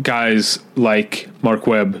guys like Mark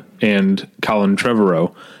Webb and Colin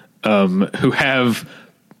Trevorrow, who have,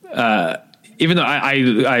 even though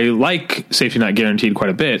I like Safety Not Guaranteed quite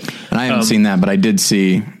a bit. And I haven't seen that, but I did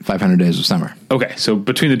see 500 Days of Summer. Okay, so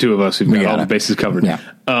between the two of us, we've got all the bases covered. Yeah.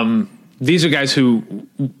 These are guys who,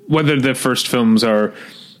 whether their first films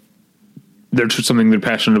they're something they're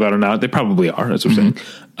passionate about or not, they probably are, that's what I'm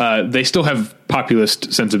saying. They still have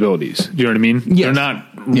populist sensibilities. Do you know what I mean? Yes. They're not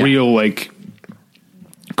real, like,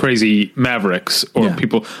 crazy mavericks or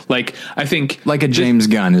people like, I think like a James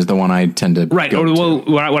Gunn is the one I tend to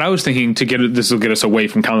what I was thinking to this will get us away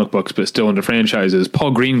from comic books but still into franchises.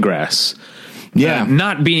 Paul Greengrass Yeah.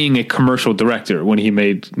 Not being a commercial director when he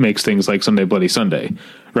makes things like Sunday Bloody Sunday,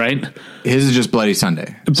 right? His is just Bloody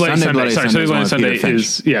Sunday. Bloody Bloody Sunday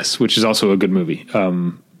is, yes, which is also a good movie.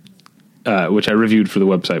 Which I reviewed for the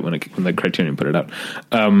website when the Criterion put it out.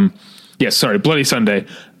 Bloody Sunday.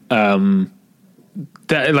 That's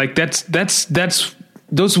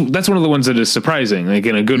one of the ones that is surprising, like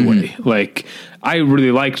in a good way. Like I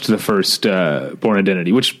really liked the first Born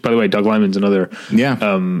Identity, which, by the way, Doug Liman's another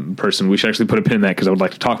person. We should actually put a pin in that because I would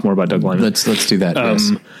like to talk more about Doug Liman. Let's do that.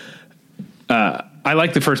 Yes. I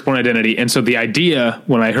like the first Born Identity, and so the idea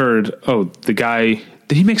when I heard, the guy,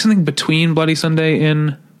 did he make something between Bloody Sunday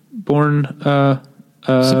and Born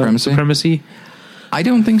Supremacy? I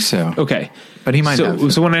don't think so. Okay. But he might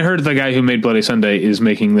have. So when I heard the guy who made Bloody Sunday is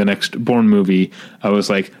making the next Bourne movie, I was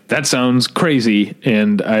like, that sounds crazy,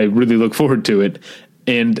 and I really look forward to it.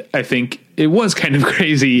 And I think it was kind of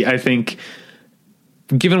crazy. I think,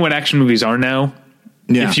 given what action movies are now,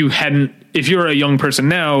 if you're a young person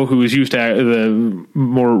now who is used to the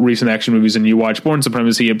more recent action movies and you watch Bourne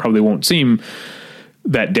Supremacy, it probably won't seem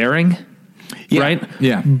that daring, right?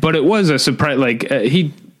 Yeah. But it was a surprise. Like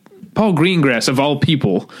Paul Greengrass, of all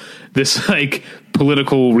people, this like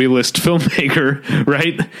political realist filmmaker,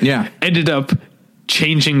 right? Yeah. Ended up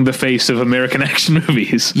changing the face of American action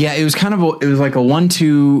movies. Yeah, it was kind of it was like a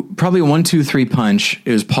 1-2-3 punch.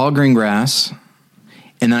 It was Paul Greengrass,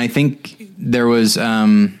 and then I think there was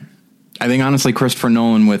honestly Christopher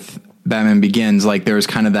Nolan with Batman Begins. Like there was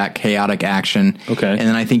kind of that chaotic action. Okay. And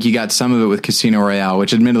then I think you got some of it with Casino Royale,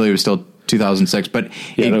 which admittedly was still 2006, but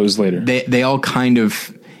that was later. They all kind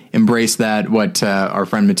of embrace that, what our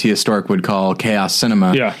friend Matthias Stork would call chaos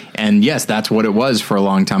cinema. Yeah. And yes, that's what it was for a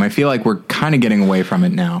long time. I feel like we're kind of getting away from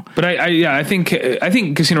it now. But I think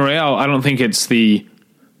Casino Royale, I don't think it's the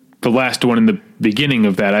last one in the beginning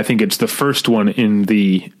of that. I think it's the first one in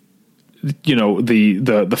the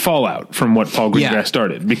fallout from what Paul Greengrass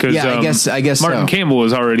started, because I guess Martin Campbell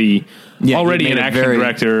was already an action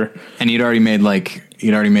director, and he'd already made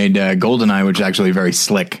GoldenEye, which is actually very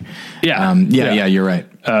slick. Yeah. You're right.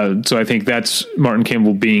 So I think that's Martin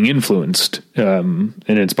Campbell being influenced and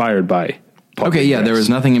inspired by Paul Greengrass. There was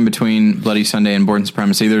nothing in between Bloody Sunday and Born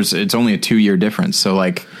Supremacy. It's only a 2-year difference. So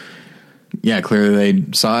clearly they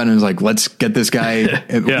saw it and was like, let's get this guy.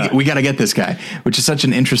 We got to get this guy, which is such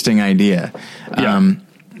an interesting idea. Yeah.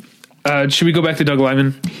 Should we go back to Doug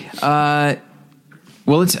Liman?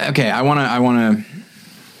 Well, it's okay. I want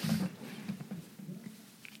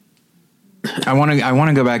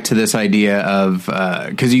to go back to this idea of,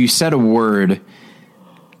 cause you said a word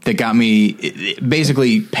that got me, it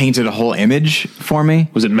basically painted a whole image for me.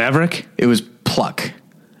 Was it Maverick? It was pluck.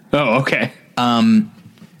 Oh, okay.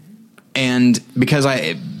 And because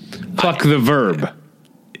pluck the verb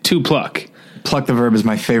to pluck. Pluck the Verb is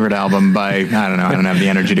my favorite album by, I don't know. I don't have the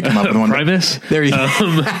energy to come up with one. Primus? There you go.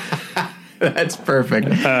 That's perfect.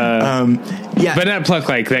 Yeah. But not pluck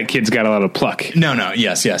like that kid's got a lot of pluck. No.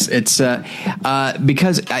 Yes. It's,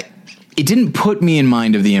 because it didn't put me in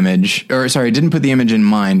mind of the image, it didn't put the image in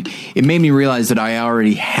mind. It made me realize that I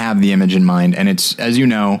already have the image in mind. And it's, as you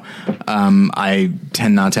know, I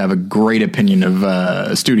tend not to have a great opinion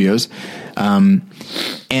of, studios.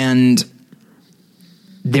 And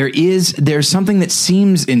there's something that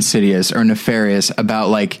seems insidious or nefarious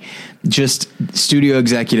about just studio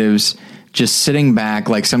executives just sitting back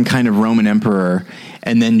like some kind of Roman emperor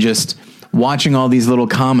and then just watching all these little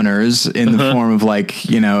commoners in the form of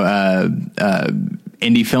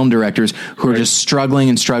indie film directors who are just struggling,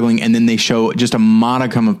 and then they show just a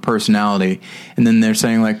modicum of personality, and then they're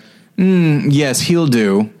saying yes, he'll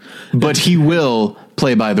do, but he will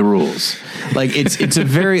play by the rules. It's a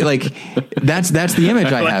very that's the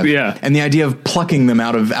image I have. Yeah. And the idea of plucking them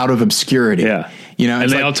out of obscurity. Yeah. And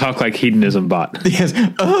they all talk like hedonism bot. Yes.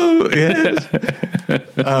 Oh, yes.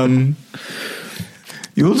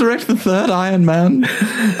 You'll direct the third Iron Man.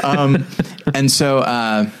 And so,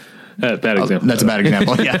 bad example. That's a bad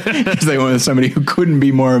example. Yeah. Because they wanted somebody who couldn't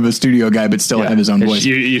be more of a studio guy, but still have his own voice.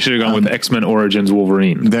 You should have gone with X-Men Origins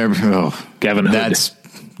Wolverine. Gavin Hood.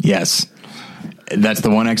 Yes. That's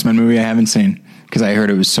the one X-Men movie I haven't seen because I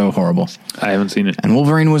heard it was so horrible. I haven't seen it. And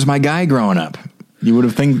Wolverine was my guy growing up. You would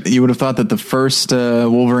have thought that the first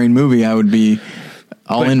Wolverine movie I would be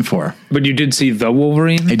all in for. But you did see The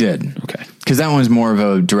Wolverine? I did. Okay. Because that one was more of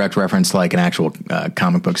a direct reference to an actual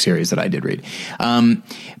comic book series that I did read. But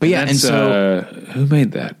yeah, and so who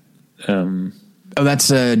made that? That's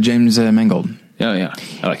James Mangold. Oh yeah,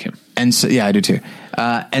 I like him. And so I do too.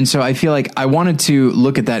 And so I feel like I wanted to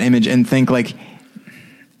look at that image and think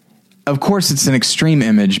of course it's an extreme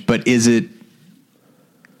image, but is it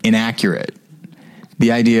inaccurate?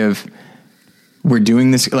 The idea of we're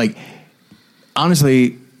doing this, like,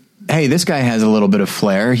 honestly, hey, this guy has a little bit of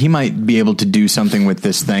flair. He might be able to do something with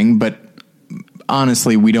this thing, but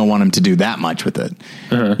honestly, we don't want him to do that much with it,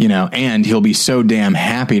 you know, and he'll be so damn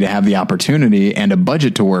happy to have the opportunity and a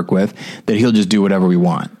budget to work with that he'll just do whatever we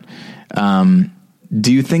want.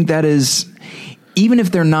 Do you think that is, even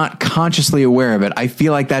if they're not consciously aware of it, I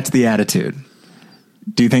feel like that's the attitude.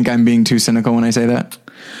 Do you think I'm being too cynical when I say that?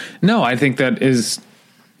 No, I think that is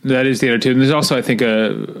the attitude. And there's also, I think,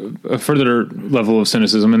 a further level of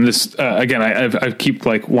cynicism. And this, again, I keep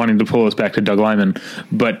like wanting to pull us back to Doug Liman,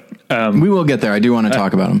 but we will get there. I do want to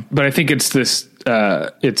talk about him. But I think it's this,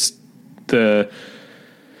 there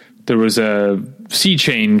was a sea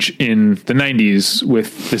change in the 90s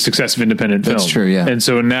with the success of independent film. That's true, yeah. And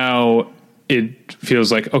so now it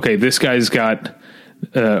feels like, okay, this guy's got,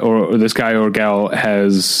 or this guy or gal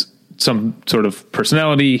has some sort of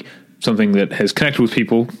personality, something that has connected with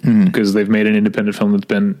people because they've made an independent film that's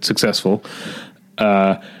been successful.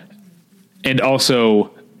 And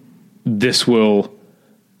also this will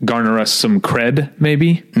garner us some cred,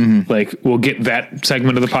 maybe. Like we'll get that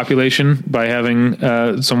segment of the population by having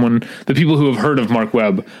someone, the people who have heard of Mark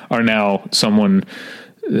Webb are now someone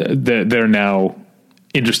they're now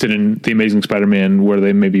interested in The Amazing Spider-Man where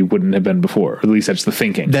they maybe wouldn't have been before. At least that's the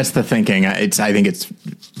thinking. That's the thinking. I think it's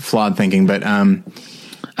flawed thinking, but I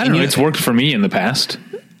don't know. It's worked for me in the past.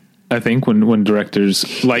 I think when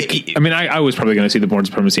directors like, I mean, I was probably going to see The Bourne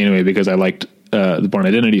Supremacy anyway because I liked The Bourne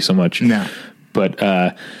Identity so much. Yeah. But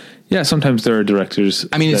yeah, sometimes there are directors.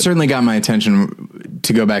 I mean, it certainly got my attention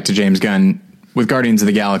to go back to James Gunn with Guardians of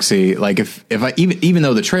the Galaxy. Like if I even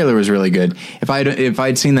though the trailer was really good, if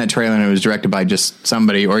I'd seen that trailer and it was directed by just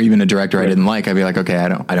somebody or even a director I didn't like, I'd be like, okay, I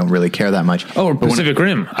don't really care that much. Oh, or Pacific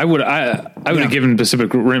Rim. I would have given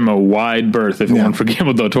Pacific Rim a wide berth if it weren't for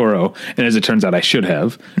Guillermo del Toro, and as it turns out, I should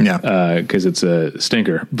have. Yeah, because it's a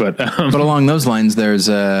stinker. But along those lines, there's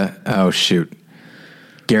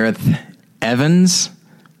Gareth Evans.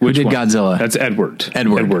 Who did Godzilla? That's Edwards. Yes.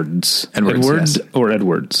 Or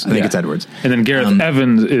Edwards. I think it's Edwards. And then Gareth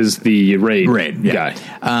Evans is the Raid yeah.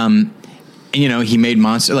 guy. You know, he made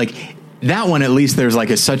Monster. Like, that one, at least there's like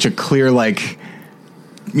such a clear, like,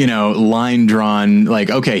 you know, line drawn. Like,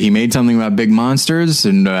 okay, he made something about big monsters,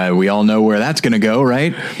 and we all know where that's going to go,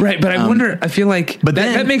 right? Right, but I wonder, I feel like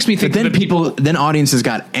that makes me think that then audiences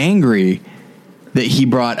got angry that he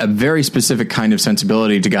brought a very specific kind of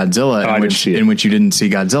sensibility to Godzilla in which you didn't see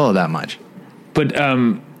Godzilla that much. But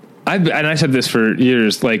I said this for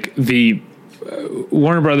years, like the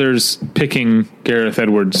Warner Brothers picking Gareth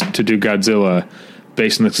Edwards to do Godzilla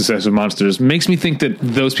based on the success of Monsters makes me think that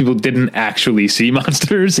those people didn't actually see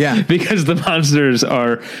Monsters. Yeah. Because the monsters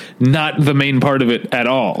are not the main part of it at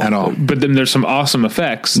all. But then there's some awesome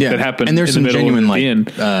effects that happen. And there's in some the genuine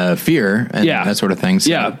fear and that sort of thing.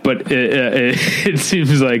 So. Yeah, but it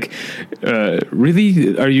seems like,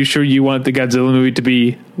 really? Are you sure you want the Godzilla movie to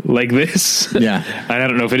be like this? Yeah. I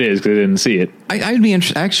don't know if it is because I didn't see it. I'd be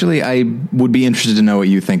actually, I would be interested to know what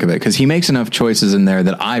you think of it, because he makes enough choices in there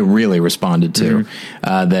that I really responded to,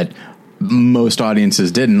 that most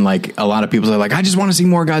audiences didn't. Like, a lot of people are like, I just want to see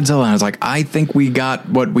more Godzilla. And I was like, I think we got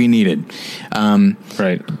what we needed.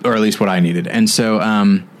 Right. Or at least what I needed. And so,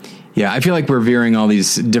 yeah, I feel like we're veering all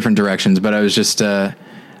these different directions, but I was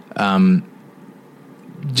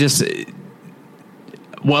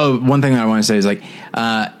well, one thing that I want to say is, like,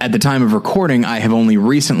 at the time of recording, I have only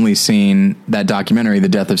recently seen that documentary, The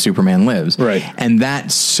Death of Superman Lives. Right. And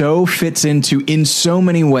that so fits into, in so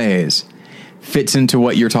many ways, fits into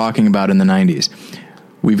what you're talking about in the 90s.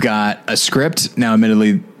 We've got a script. Now,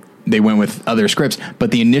 admittedly, they went with other scripts,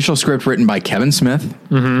 but the initial script written by Kevin Smith.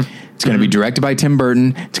 It's going to be directed by Tim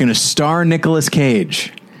Burton. It's going to star Nicolas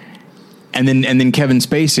Cage. And then Kevin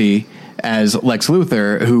Spacey as Lex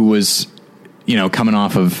Luthor, who was, you know, coming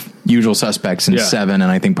off of Usual Suspects in 7,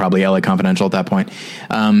 and I think probably LA Confidential at that point.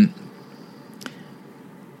 And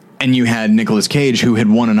you had Nicolas Cage, who had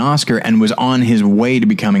won an Oscar and was on his way to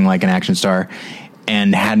becoming like an action star,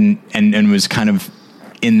 and hadn't, and was kind of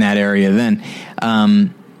in that area then.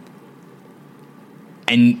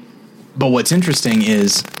 But what's interesting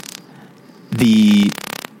is the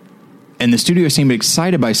studio seemed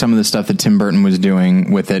excited by some of the stuff that Tim Burton was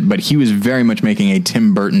doing with it, but he was very much making a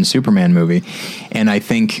Tim Burton Superman movie. And I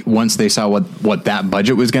think once they saw what that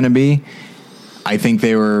budget was going to be, I think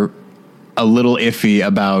they were a little iffy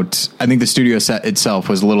about, I think the studio set itself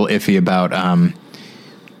was a little iffy about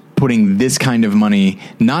putting this kind of money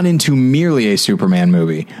not into merely a Superman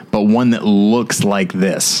movie, but one that looks like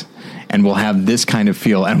this and will have this kind of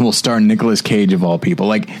feel and will star Nicolas Cage of all people.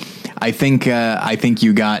 Like, I think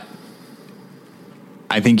you got,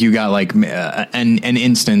 I think you got like an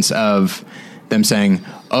instance of them saying,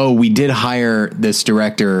 "Oh, we did hire this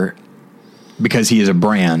director because he is a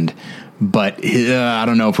brand, but I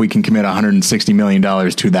don't know if we can commit $160 million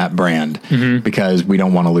to that brand because we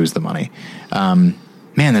don't want to lose the money."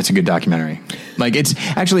 Man, that's a good documentary. Like, it's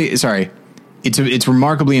actually, sorry, it's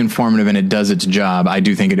remarkably informative and it does its job. I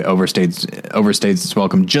do think it overstates its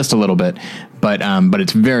welcome just a little bit, but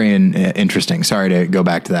it's very interesting. Sorry to go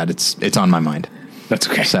back to that. It's on my mind. That's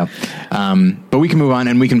okay. So, but we can move on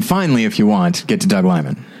and we can finally, if you want, get to Doug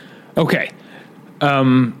Liman. Okay.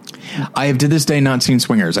 I have to this day not seen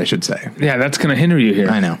Swingers, I should say. Yeah, that's going to hinder you here.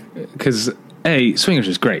 I know. Because, Swingers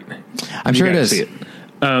is great. I'm sure it is. See it.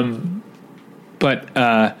 But,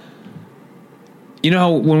 you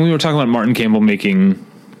know, when we were talking about Martin Campbell making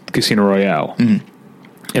Casino Royale,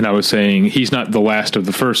 and I was saying he's not the last of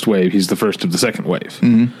the first wave, he's the first of the second wave.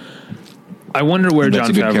 I wonder where That's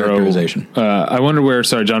Jon a good characterization. Jon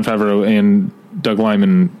Favreau and Doug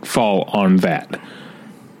Liman fall on that. Do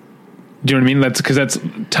you know what I mean? That's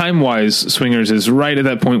time-wise, Swingers is right at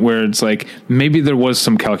that point where it's like, maybe there was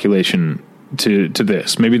some calculation to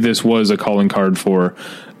this. Maybe this was a calling card for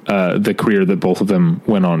the career that both of them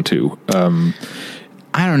went on to.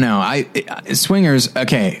 I don't know. Swingers,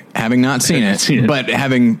 okay, having not seen it, but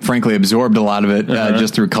having frankly absorbed a lot of it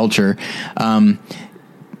just through culture.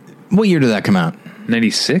 What year did that come out?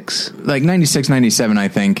 96? Like 96, 97, I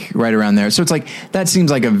think, right around there. So it's like, that seems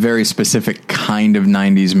like a very specific kind of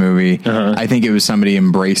 90s movie. I think it was somebody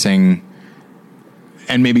embracing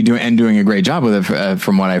and maybe doing a great job with it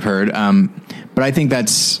from what I've heard. But I think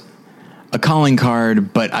that's a calling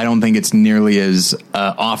card, but I don't think it's nearly as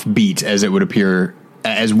offbeat as it would appear,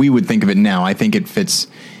 as we would think of it now. I think it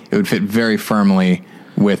would fit very firmly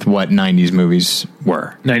with what 90s movies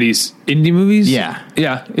were. 90s indie movies? Yeah.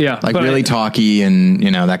 Like but really talky and,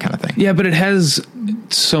 that kind of thing. Yeah, but it has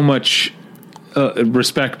so much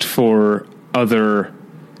respect for other...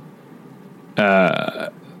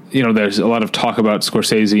 there's a lot of talk about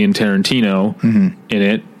Scorsese and Tarantino in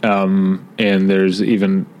it. And there's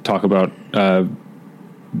even talk about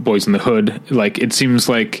Boys in the Hood. Like, it seems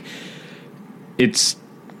like it's...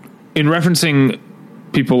 In referencing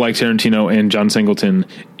people like Tarantino and John Singleton,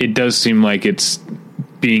 it does seem like it's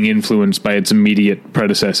being influenced by its immediate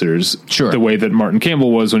predecessors. Sure. The way that Martin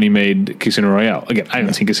Campbell was when he made Casino Royale. Again, I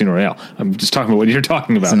haven't seen Casino Royale. I'm just talking about what you're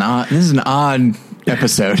talking about. This is an odd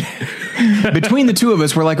episode. Between the two of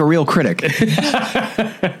us, we're like a real critic.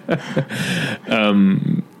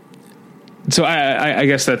 So I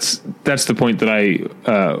guess that's the point that I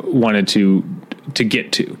wanted to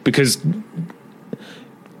get to, because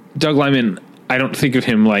Doug Liman, I don't think of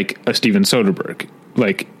him like a Steven Soderbergh,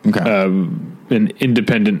 like an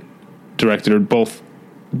independent director, both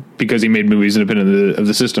because he made movies independent of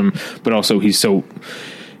the system, but also he's so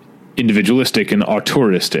individualistic and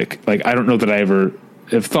auteuristic. Like, I don't know that I ever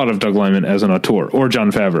have thought of Doug Liman as an auteur, or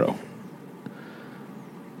Jon Favreau.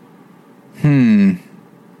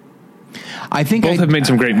 I think both have made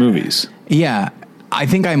some great movies. Yeah. I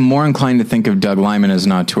think I'm more inclined to think of Doug Liman as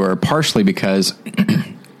an auteur, partially because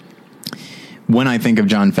when I think of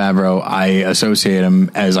Jon Favreau, I associate him,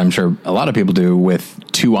 as I'm sure a lot of people do, with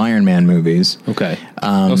two Iron Man movies. Okay. He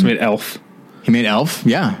also made Elf. He made Elf,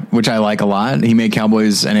 yeah, which I like a lot. He made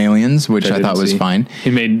Cowboys and Aliens, which I thought was fine.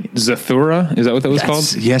 He made Zathura. Is that what that was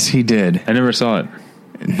called? Yes, he did. I never saw it.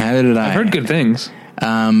 Neither did I. I've heard good things.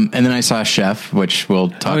 And then I saw Chef, which we'll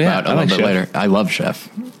talk about a little bit later. I love Chef,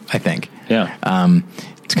 I think. Yeah.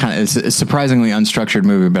 It's a surprisingly unstructured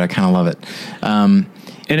movie, but I kind of love it.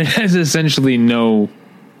 And it has essentially no,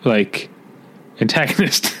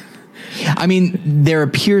 antagonist. I mean, there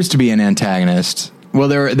appears to be an antagonist. Well,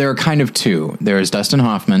 there are kind of two. There is Dustin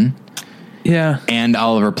Hoffman, and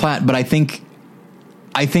Oliver Platt. But I think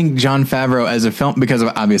Jon Favreau as a film, because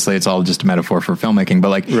obviously it's all just a metaphor for filmmaking.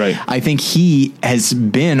 But I think he has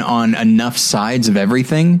been on enough sides of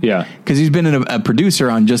everything. Yeah, because he's been a producer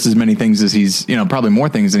on just as many things as he's probably more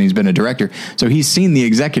things than he's been a director. So he's seen the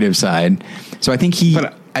executive side. So I think he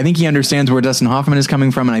understands where Dustin Hoffman is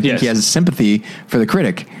coming from, and I think he has a sympathy for the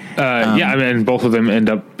critic. I mean, both of them end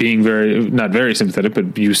up being not very sympathetic,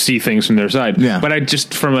 but you see things from their side. Yeah. But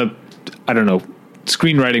from a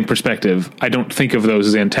screenwriting perspective, I don't think of those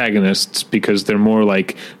as antagonists, because they're more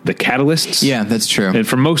like the catalysts. Yeah, that's true. And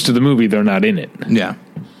for most of the movie, they're not in it. Yeah.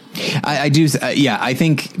 I do. I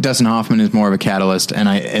think Dustin Hoffman is more of a catalyst, and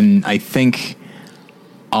I think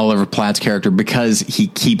Oliver Platt's character, because he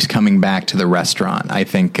keeps coming back to the restaurant. I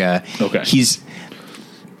think he's,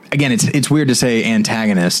 again, it's weird to say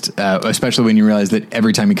antagonist, especially when you realize that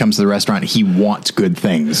every time he comes to the restaurant, he wants good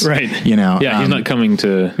things. Right. You know? Yeah, he's not coming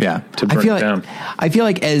to burn it down. I feel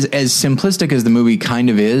like as simplistic as the movie kind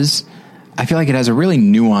of is, I feel like it has a really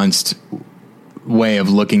nuanced way of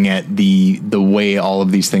looking at the way all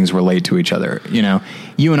of these things relate to each other. You know,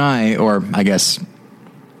 you and I, or I guess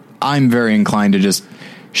I'm very inclined to just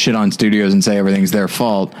shit on studios and say everything's their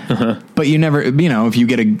fault. But you never, you know, if you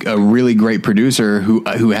get a really great producer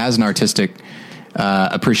who has an artistic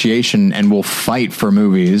appreciation and will fight for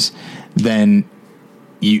movies, then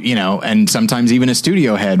you know, and sometimes even a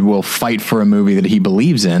studio head will fight for a movie that he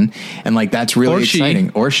believes in, and like that's really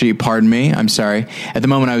exciting. Or she, pardon me, I'm sorry. At the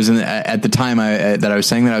moment, I was at the time that I was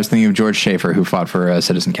saying that, I was thinking of George Schaefer, who fought for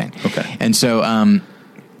Citizen Kane. Okay, and so,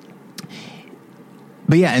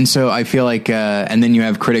 but yeah, and so I feel like, and then you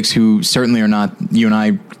have critics who certainly are not, you and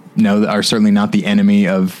I know, are certainly not the enemy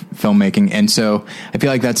of filmmaking, and so I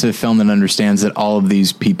feel like that's a film that understands that all of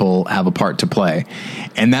these people have a part to play,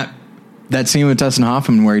 and that scene with Dustin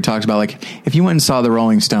Hoffman where he talks about, like, if you went and saw the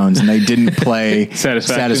Rolling Stones and they didn't play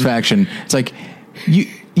Satisfaction, it's like,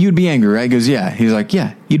 you'd be angry, right? He goes, yeah. He's like,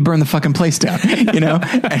 yeah, you'd burn the fucking place down, you know?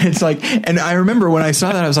 And it's like, and I remember when I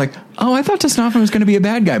saw that, I was like, oh, I thought Dustin Hoffman was going to be a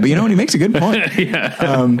bad guy, but you know what? He makes a good point.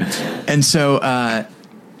 And so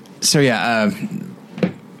yeah,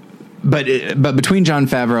 but between Jon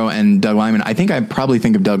Favreau and Doug Liman, I think I probably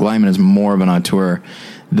think of Doug Liman as more of an auteur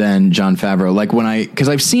than Jon Favreau. Like because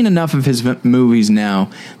I've seen enough of his movies now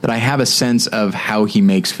that I have a sense of how he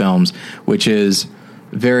makes films, which is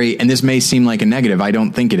very, and this may seem like a negative, I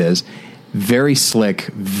don't think it is, very slick,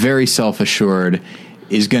 very self-assured,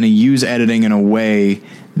 is going to use editing in a way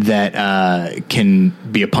that can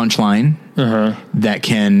be a punchline, that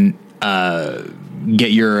can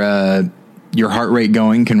get your heart rate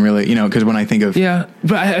going, can really, you know, because when I think of... Yeah,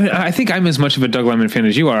 but I think I'm as much of a Doug Liman fan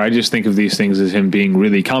as you are. I just think of these things as him being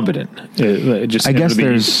really competent. Just I guess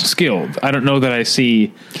there's... skilled. I don't know that I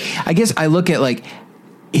see... I guess I look at, like,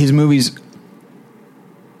 his movies...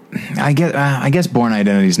 I guess Born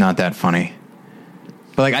Identity is not that funny.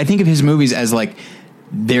 But, like, I think of his movies as, like,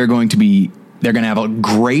 they're going to have a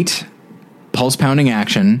great pulse-pounding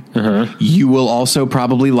action. You will also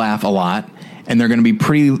probably laugh a lot. And they're going to be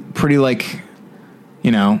pretty like,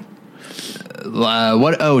 you know,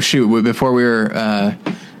 what? Oh shoot! Before we were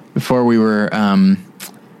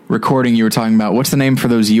recording, you were talking about, what's the name for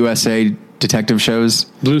those USA detective shows?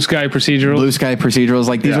 Blue Sky Procedural. Blue Sky Procedurals.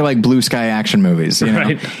 Like these are like blue sky action movies, you know?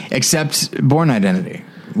 Right. Except Born Identity,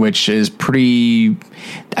 which is pretty.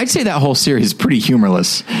 I'd say that whole series is pretty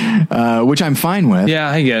humorless, which I'm fine with. Yeah,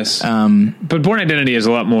 I guess. But Born Identity is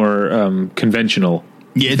a lot more conventional.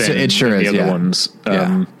 Yeah, it sure is. The other ones.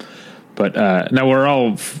 But now we're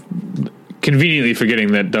all conveniently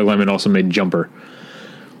forgetting that Doug Liman also made Jumper.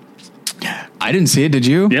 I didn't see it. Did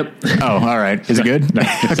you? Yep. Oh, all right. Is it good? No,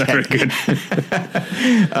 it's not very good.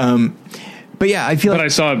 But yeah, I feel like I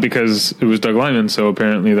saw it because it was Doug Liman, so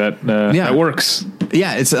apparently that works.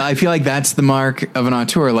 Yeah, I feel like that's the mark of an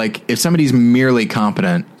auteur. Like, if somebody's merely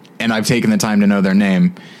competent, and I've taken the time to know their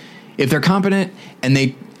name, if they're competent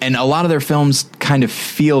and a lot of their films kind of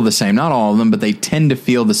feel the same, not all of them, but they tend to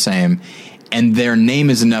feel the same, and their name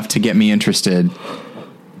is enough to get me interested,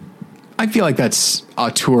 I feel like that's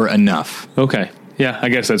auteur enough. Okay. Yeah, I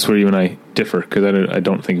guess that's where you and I differ, because I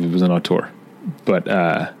don't think he was an auteur.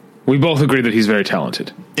 But we both agree that he's very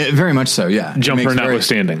talented. Very much so, yeah. Jumper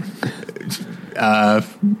notwithstanding. Yeah,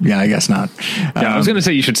 I guess not. I was going to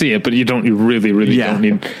say you should see it, but you don't. You really don't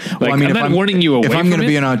need. Like, well, I mean, I'm not warning you away. If I'm going to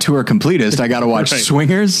be an auteur completist, I got to watch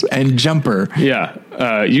Swingers and Jumper.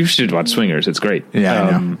 Yeah, you should watch Swingers. It's great. Yeah,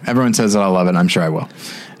 I know. Everyone says that I love it. I'm sure I will.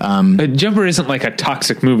 Jumper isn't like a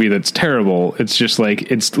toxic movie that's terrible. It's just like,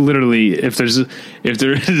 it's literally, if there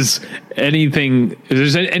is any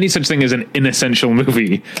such thing as an inessential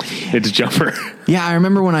movie, it's Jumper. Yeah, I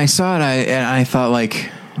remember when I saw it, I thought, like,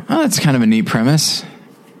 oh, that's kind of a neat premise.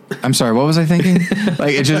 I'm sorry, what was I thinking?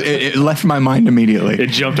 Like, it left my mind immediately. It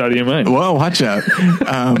jumped out of your mind. Whoa, watch out.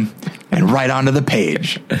 And right onto the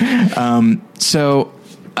page.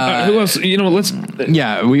 Who else? You know, let's.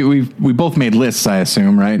 Yeah, we both made lists, I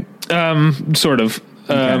assume, right? Sort of.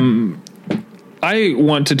 Okay. I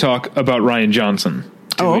want to talk about Rian Johnson.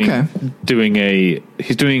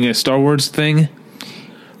 He's doing a Star Wars thing,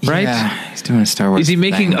 right? Yeah, he's doing a Star Wars. Is he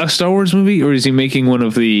making a Star Wars movie, or is he making one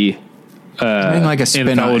of the? He's making like a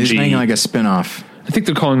spin-off. He's making like a spin-off. I think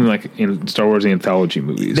they're calling them like Star Wars anthology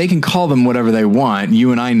movies. They can call them whatever they want.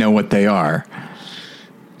 You and I know what they are,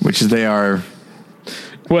 which is they are.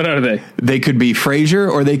 What are they? They could be Frasier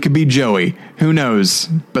or they could be Joey. Who knows?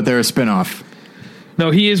 But they're a spinoff. No,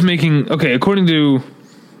 he is making... Okay, according to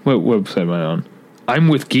What website am I on? I'm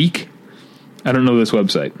with Geek. I don't know this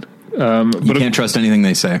website. You can't trust anything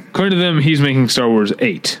they say. According to them, he's making Star Wars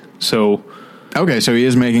 8. So, okay, so he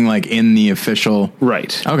is making like in the official.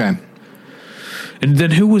 Right. Okay. And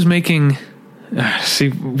then who was making? See,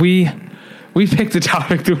 we picked the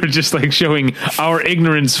topic that we're just like showing our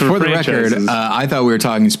ignorance for franchises. The record, I thought we were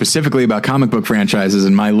talking specifically about comic book franchises,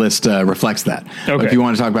 and my list reflects that. Okay. If you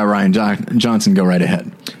want to talk about Ryan Johnson, go right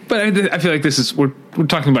ahead. But I feel like this is we're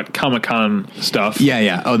talking about Comic-Con stuff.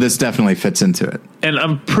 Yeah. Oh, this definitely fits into it. And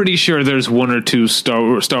I'm pretty sure there's one or two Star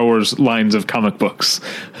Wars lines of comic books.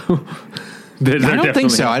 I don't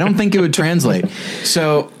think so. I don't think it would translate.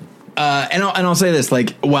 So. And I'll say this,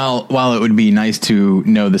 like, while it would be nice to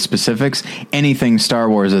know the specifics, anything Star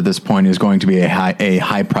Wars at this point is going to be a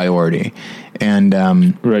high priority, and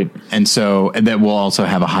right, and so that will also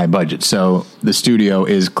have a high budget. So the studio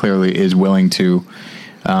is willing to,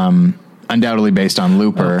 undoubtedly based on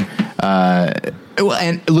Looper,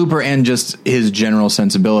 and Looper and just his general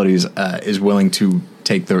sensibilities, is willing to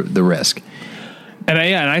take the risk. And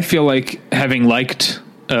I feel like having liked.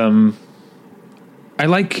 I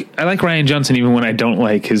like Ryan Johnson even when I don't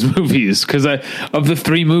like his movies, because of the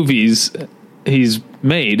 3 movies he's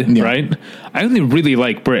made, right? I only really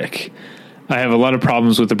like Brick. I have a lot of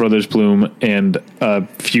problems with The Brothers Bloom and a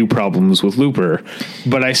few problems with Looper,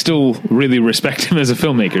 but I still really respect him as a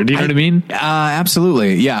filmmaker. Do you know what I mean?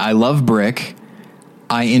 Absolutely. Yeah, I love Brick.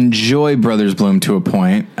 I enjoy Brothers Bloom to a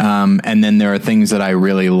point, and then there are things that I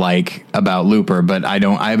really like about Looper, but I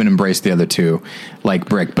haven't embraced the other 2, like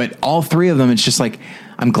Brick. But all 3 of them, it's just like,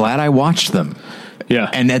 I'm glad I watched them. Yeah.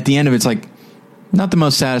 And at the end of it, it's like, not the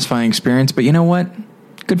most satisfying experience, but you know what?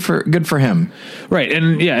 Good for him. Right.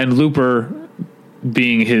 And Looper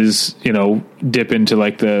being his, dip into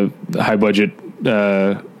like the high budget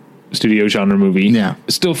studio genre movie,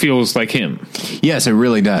 still feels like him. Yes, it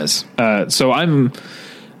really does. So I'm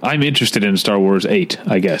interested in Star Wars 8,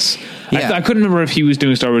 I guess. Yeah. I couldn't remember if he was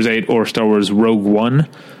doing Star Wars 8 or Star Wars Rogue One,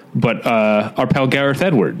 but our pal Gareth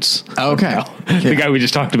Edwards, the guy we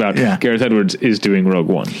just talked about, Gareth Edwards is doing Rogue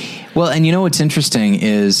One. Well, and you know what's interesting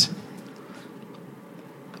is,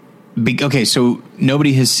 so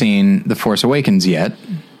nobody has seen The Force Awakens yet.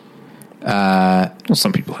 Well,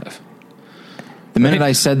 some people have. The minute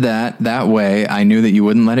I said that way, I knew that you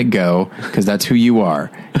wouldn't let it go, because that's who you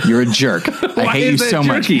are. You're a jerk. I hate you so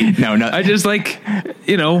jerky? Much. No, I just like,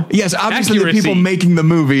 Yes, obviously accuracy. The people making the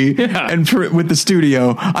movie and with the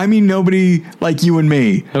studio. I mean, nobody like you and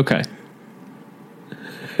me. Okay.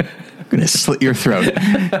 I'm going to slit your throat.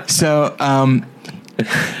 So, I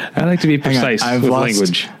like to be precise with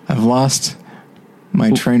language. I've lost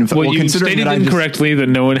my train of thought. Well, you stated incorrectly that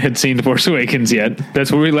no one had seen The Force Awakens yet.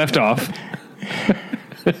 That's where we left off.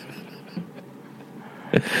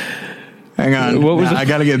 Hang on. I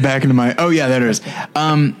got to get back into my... Oh, yeah, there it is.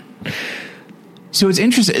 So it's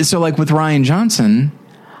interesting. So, like, with Ryan Johnson,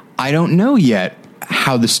 I don't know yet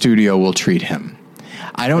how the studio will treat him.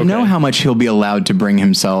 I don't know how much he'll be allowed to bring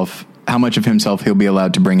himself... How much of himself he'll be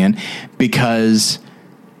allowed to bring in, because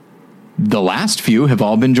the last few have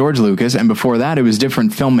all been George Lucas, and before that it was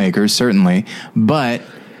different filmmakers, certainly, but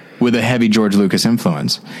with a heavy George Lucas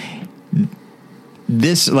influence.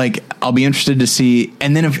 This, like, I'll be interested to see.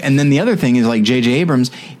 And then the other thing is, like, J.J. Abrams,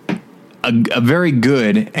 a very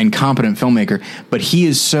good and competent filmmaker, but he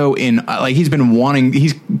is so he's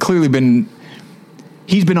clearly been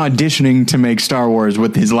auditioning to make Star Wars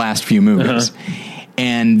with his last few movies.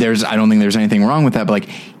 And I don't think there's anything wrong with that, but, like,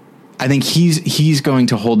 I think he's going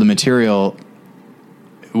to hold the material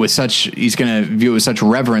he's going to view it with such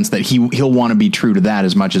reverence that he'll want to be true to that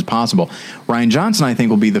as much as possible. Ryan Johnson, I think,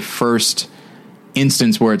 will be the first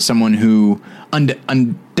instance where it's someone who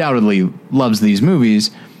undoubtedly loves these movies,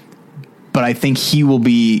 but I think he will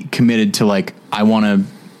be committed to, like, I want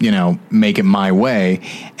to, make it my way.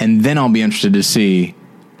 And then I'll be interested to see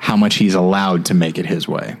how much he's allowed to make it his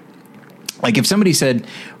way. Like, if somebody said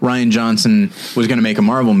Ryan Johnson was going to make a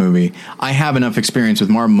Marvel movie, I have enough experience with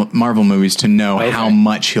Marvel movies to know how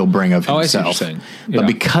much he'll bring of himself. I see what you're saying. Yeah. But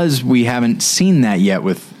because we haven't seen that yet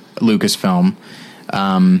with Lucasfilm,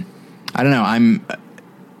 I don't know.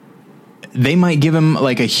 They might give him,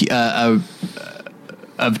 like, a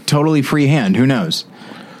totally free hand. Who knows?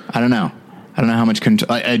 I don't know. I don't know how much.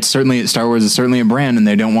 It's certainly, Star Wars is certainly a brand, and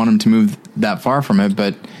they don't want him to move that far from it.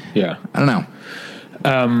 But yeah, I don't know.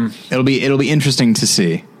 It'll be interesting to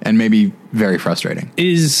see, and maybe very frustrating.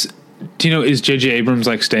 Is J.J. Abrams,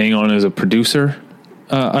 like, staying on as a producer?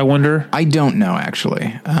 I wonder. I don't know,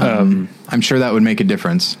 actually. I'm sure that would make a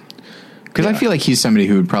difference, because I feel like he's somebody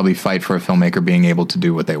who would probably fight for a filmmaker being able to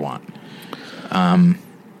do what they want.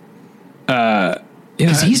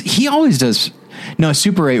 because he always does. No,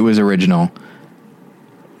 Super 8 was original,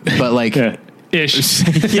 but like ish.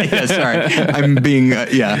 Yeah, sorry, I'm being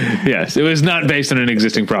Yes, it was not based on an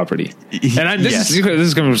existing property, and this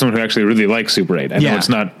is coming from someone who actually really likes Super 8. I know it's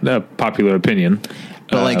not a popular opinion,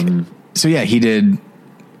 but he did.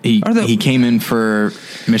 He came in for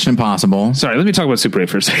Mission Impossible. Sorry, let me talk about Super 8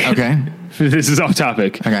 for a second. Okay. This is off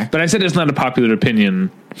topic. Okay. But I said it's not a popular opinion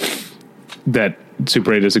that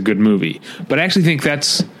Super 8 is a good movie. But I actually think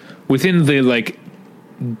that's within the like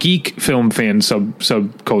geek film fan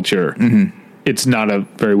subculture. Mm-hmm. It's not a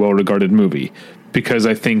very well regarded movie because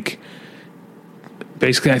I think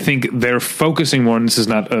they're focusing more, and this is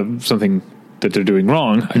not something that they're doing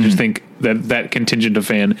wrong. I just think that contingent of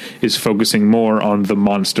fan is focusing more on the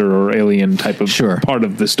monster or alien type of part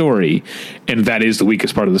of the story, and that is the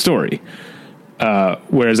weakest part of the story.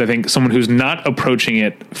 Whereas I think someone who's not approaching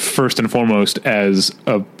it first and foremost as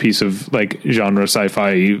a piece of like genre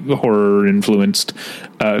sci-fi horror influenced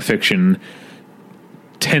fiction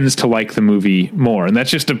tends to like the movie more. And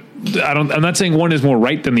that's just I'm not saying one is more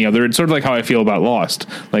right than the other. It's sort of like how I feel about Lost.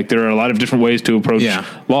 Like there are a lot of different ways to approach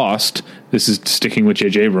Lost. This is sticking with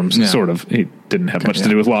J.J. Abrams, sort of. He didn't have much to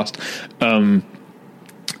do with Lost.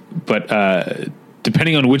 But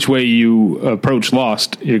depending on which way you approach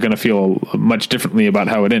Lost, you're going to feel much differently about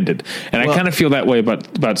how it ended. And I kind of feel that way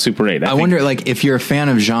about Super 8. I wonder, like, if you're a fan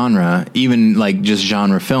of genre, even like just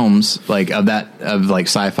genre films, like of like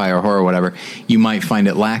sci-fi or horror or whatever, you might find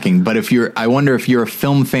it lacking. But I wonder if you're a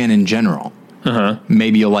film fan in general,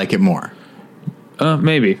 maybe you'll like it more.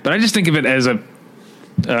 Maybe. But I just think of it as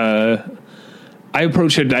I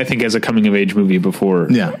approach it, I think, as a coming of age movie before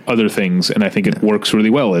other things. And I think it works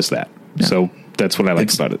really well as that. Yeah. So that's what I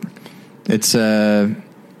like about it. It's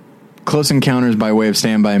Close Encounters by way of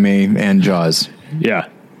Stand By Me and Jaws. Yeah.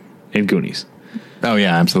 And Goonies. Oh,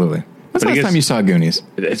 yeah, absolutely. When's the last time you saw Goonies?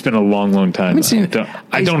 It's been a long, long time. I've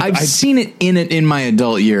seen it in my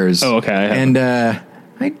adult years. Oh, okay. And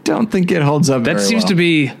I don't think it holds up very well. That seems to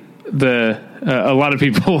be a lot of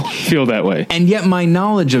people feel that way. And yet my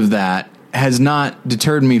knowledge of that has not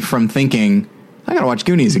deterred me from thinking, I gotta watch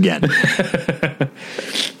Goonies again.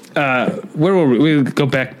 Where were we? We need to go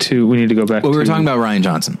back to. We were talking about Rian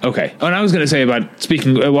Johnson. Okay. Oh, and I was going to say about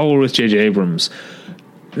speaking while we're with J.J. Abrams.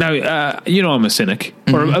 Now, I'm a cynic,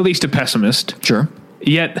 or at least a pessimist. Sure.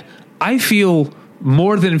 Yet I feel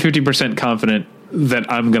more than 50% confident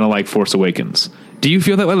that I'm going to like Force Awakens. Do you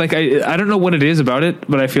feel that way? Like, I don't know what it is about it,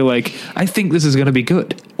 but I feel like I think this is going to be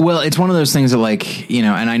good. Well, it's one of those things that, like,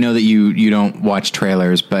 and I know that you don't watch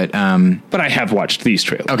trailers, but I have watched these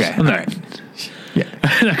trailers. Okay. All right. Yeah.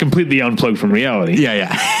 Not completely unplugged from reality.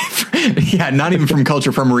 Yeah. Yeah, not even from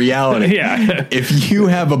culture, from reality. Yeah. If you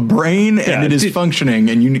have a brain and it is functioning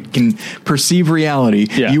and you can perceive reality,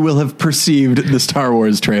 you will have perceived the Star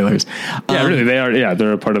Wars trailers. Yeah, really, they are. Yeah,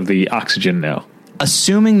 they're a part of the oxygen now.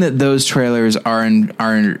 Assuming that those trailers are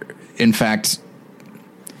in fact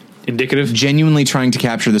indicative, genuinely trying to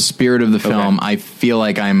capture the spirit of the film, I feel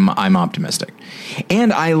like I'm optimistic,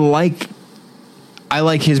 and I like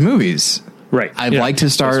his movies. Right. I liked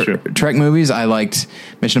his Star Trek movies. I liked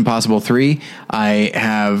Mission Impossible 3. I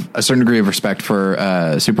have a certain degree of respect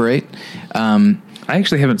for Super 8. I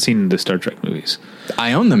actually haven't seen the Star Trek movies.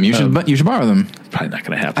 I own them. You should borrow them. Probably not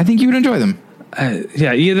going to happen. I think you would enjoy them.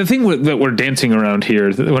 The thing that we're dancing around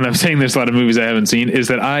here when I'm saying there's a lot of movies I haven't seen is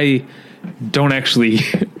that I don't actually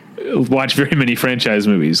watch very many franchise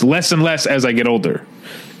movies. Less and less as I get older.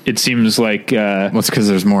 It seems like it's because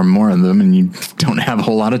there's more and more of them, and you don't have a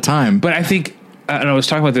whole lot of time. But I think, and I was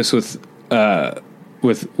talking about this with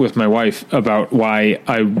my wife about why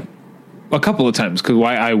a couple of times, because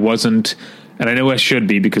why I wasn't, and I know I should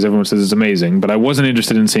be because everyone says it's amazing, but I wasn't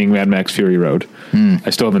interested in seeing Mad Max Fury Road. I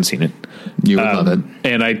still haven't seen it. You would love it.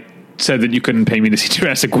 And I said that you couldn't pay me to see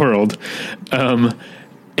Jurassic World, and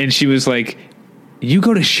she was like, you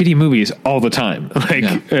go to shitty movies all the time,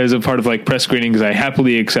 as a part of like press screenings. I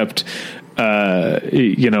happily accept, invites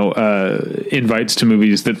to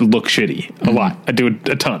movies that look shitty a lot. I do it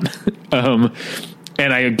a ton.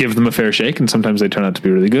 And I give them a fair shake, and sometimes they turn out to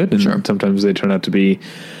be really good. And sometimes they turn out to be,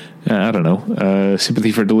 I don't know,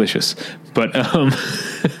 sympathy for delicious. But,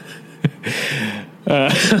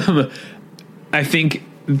 I think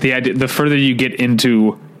the further you get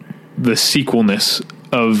into the sequelness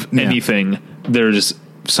of anything, there's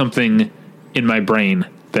something in my brain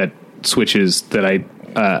that switches that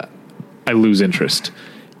I lose interest.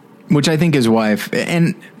 Which I think is why,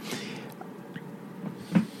 and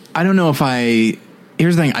I don't know if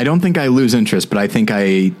here's the thing, I don't think I lose interest, but I think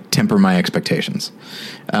I temper my expectations.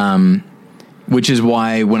 Which is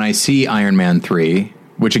why when I see Iron Man 3,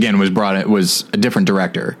 which again was a different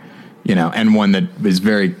director, and one that is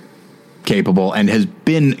very capable and has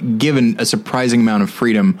been given a surprising amount of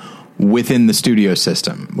freedom within the studio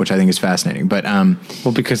system, which I think is fascinating. But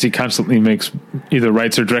because he constantly makes either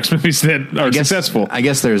writes or directs movies that are successful. I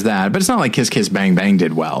guess there's that, but it's not like Kiss Kiss Bang Bang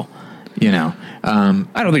did well. I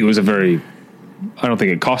don't think it was I don't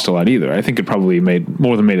think it cost a lot either. I think it probably made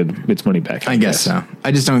its money back. I guess so.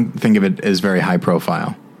 I just don't think of it as very high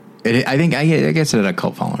profile. I guess it had a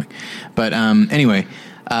cult following, but anyway.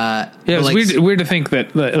 It's weird to think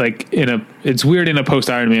that it's weird in a post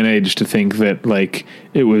Iron Man age to think that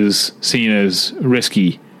it was seen as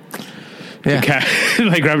risky. Yeah.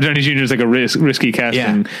 Like Robert Downey Jr. is like a risky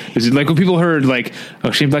casting. Yeah. Is it like when people heard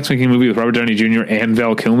Shane Black's making a movie with Robert Downey Jr. and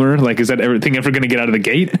Val Kilmer? Is that everything ever going to get out of the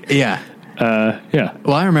gate? Yeah. Yeah.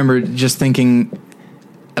 Well, I remember just thinking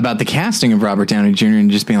about the casting of Robert Downey Jr. and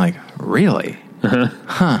just being like, really? Uh-huh.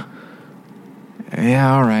 Huh.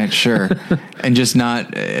 Yeah, all right, sure. And just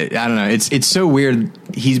not, I don't know. It's so weird.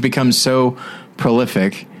 He's become so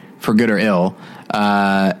prolific, for good or ill,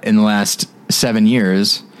 in the last 7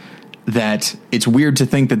 years, that it's weird to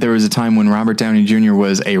think that there was a time when Robert Downey Jr.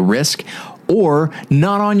 was a risk or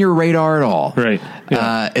not on your radar at all. Right.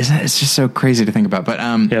 Yeah. It's just so crazy to think about. But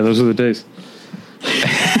yeah, those are the days.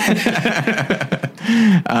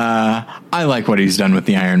 I like what he's done with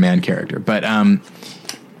the Iron Man character, but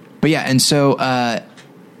yeah, and so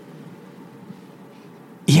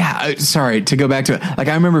sorry to go back to it.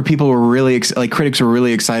 I remember people were really critics were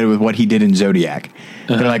really excited with what he did in Zodiac.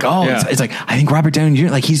 They're like, oh, yeah. It's like, I think Robert Downey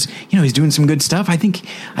Jr. He's he's doing some good stuff. I think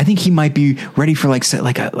he might be ready for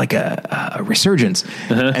a resurgence.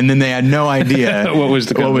 Uh-huh. And then they had no idea what was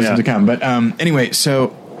to come. But anyway,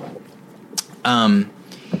 so I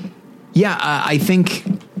think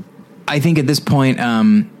at this point,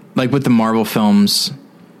 with the Marvel films,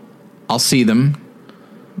 I'll see them.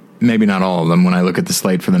 Maybe not all of them when I look at the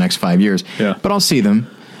slate for the next 5 years, but I'll see them.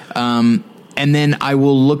 And then I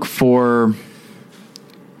will look for,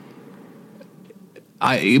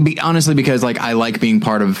 honestly, because I like being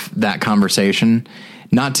part of that conversation,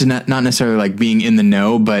 not necessarily being in the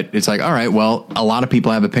know, but it's all right, well, a lot of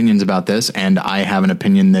people have opinions about this and I have an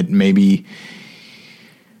opinion that maybe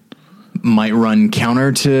might run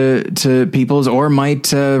counter to people's, or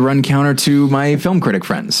might run counter to my film critic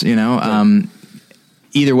friends,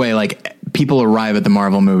 either way, people arrive at the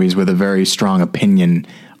Marvel movies with a very strong opinion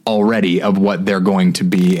already of what they're going to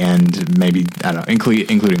be, and maybe, I don't know,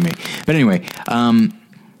 including me. But anyway,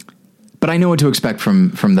 but I know what to expect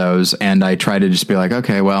from those, and I try to just be like,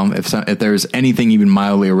 okay, well, if there's anything even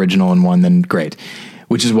mildly original in one, then great.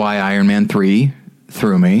 Which is why Iron Man 3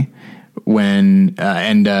 threw me when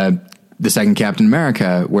the second Captain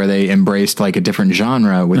America, where they embraced a different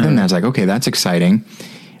genre within that. It's okay, that's exciting.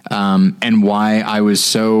 And why I was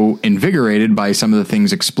so invigorated by some of the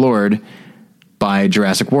things explored by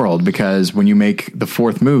Jurassic World, because when you make the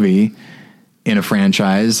fourth movie in a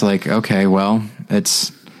franchise, okay, well,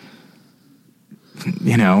 it's,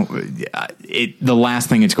 the last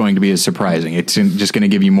thing it's going to be is surprising. It's just going to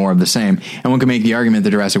give you more of the same. And one can make the argument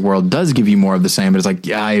that Jurassic World does give you more of the same, but it's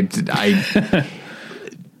I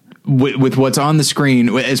with what's on the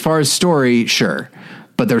screen, as far as story, sure.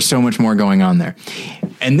 But there's so much more going on there.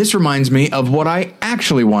 And this reminds me of what I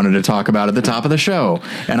actually wanted to talk about at the top of the show,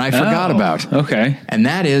 and I forgot about. Okay. And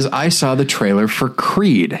that is, I saw the trailer for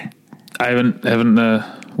Creed. I haven't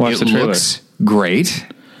watched the trailer. It looks great.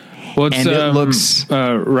 Well, it's it looks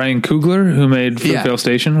Ryan Coogler, who made Fruitvale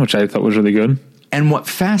Station, which I thought was really good. And what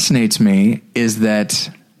fascinates me is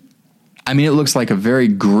that, it looks like a very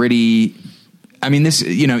gritty. This,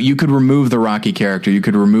 you could remove the Rocky character, you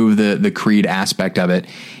could remove the Creed aspect of it,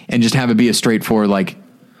 and just have it be a straightforward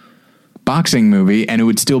boxing movie, and it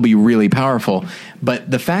would still be really powerful. But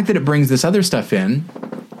the fact that it brings this other stuff in,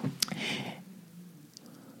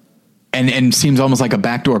 and seems almost like a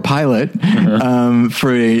backdoor pilot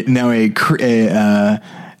for an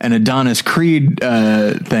Adonis Creed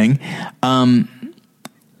thing.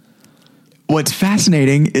 What's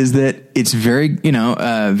fascinating is that it's very,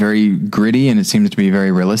 very gritty, and it seems to be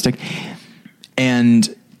very realistic. And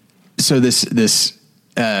so this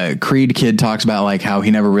Creed kid talks about how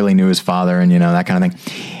he never really knew his father, and that kind of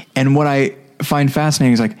thing. And what I find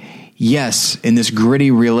fascinating is yes, in this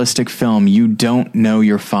gritty, realistic film, you don't know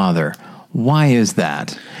your father. Why is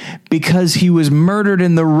that? Because he was murdered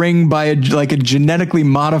in the ring by a genetically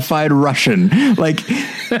modified Russian.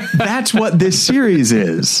 That's what this series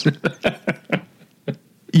is.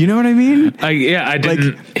 You know what I mean? I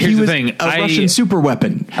didn't. Here's the thing: a Russian super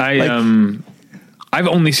weapon. I've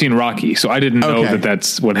only seen Rocky, so I didn't know Okay. that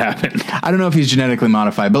that's what happened. I don't know if he's genetically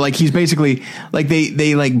modified, but like he's basically like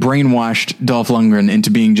they like brainwashed Dolph Lundgren into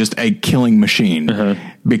being just a killing machine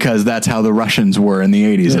because that's how the Russians were in the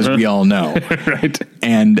 80s, as we all know. Right.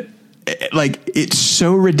 And like it's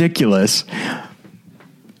so ridiculous,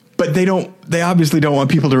 but they obviously don't want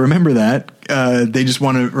people to remember that. They just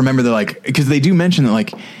want to remember that, like, because they do mention that,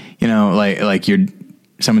 like, you know, like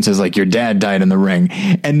someone says like your dad died in the ring.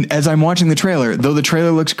 And as I'm watching the trailer, though the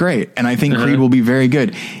trailer looks great and I think Creed will be very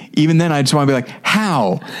good, even then I just want to be like,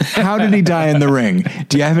 how did he die in the ring?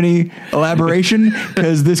 Do you have any elaboration?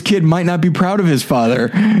 Because this kid might not be proud of his father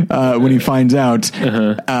when he finds out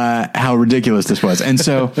how ridiculous this was. And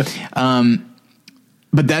so,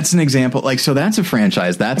 but that's an example, like, so that's a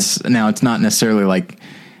franchise. Now it's not necessarily like,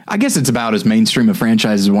 I guess it's about as mainstream a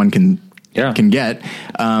franchise as one can get.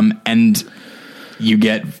 And you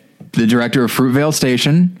get the director of Fruitvale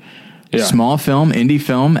Station, small film, indie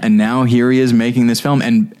film, and now here he is making this film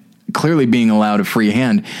and clearly being allowed a free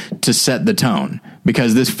hand to set the tone,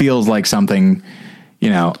 because this feels like something,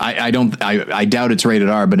 you know, I doubt it's rated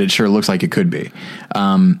R, but it sure looks like it could be.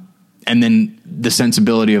 And then the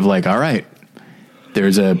sensibility of like, all right,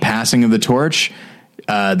 there's a passing of the torch.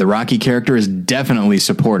 The Rocky character is definitely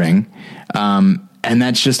supporting. And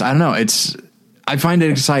that's just, I don't know. I find it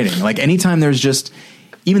exciting. Like anytime there's just,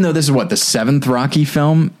 even though this is the 7th Rocky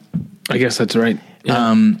film, I guess that's right.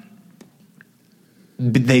 Yeah.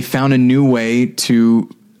 They found a new way to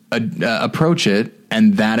approach it,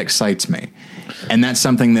 and that excites me. And that's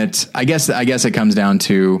something that I guess it comes down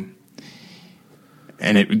to,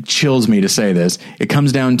 and it chills me to say this, it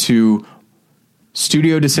comes down to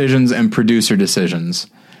studio decisions and producer decisions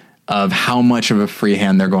of how much of a free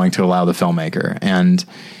hand they're going to allow the filmmaker. And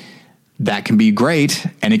that can be great,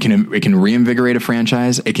 and it can reinvigorate a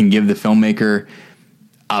franchise. It can give the filmmaker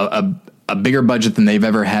a bigger budget than they've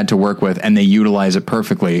ever had to work with, and they utilize it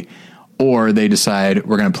perfectly. Or they decide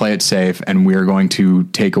we're going to play it safe, and we're going to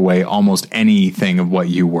take away almost anything of what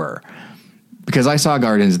you were. Because I saw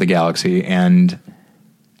Guardians of the Galaxy, and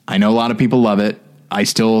I know a lot of people love it. I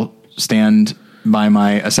still stand by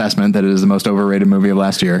my assessment that it is the most overrated movie of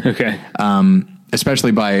last year. Okay.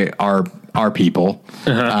 Especially by our people,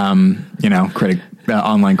 you know,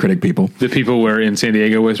 online critic people. The people we're in San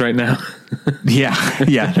Diego with right now. Yeah,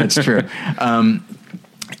 that's true.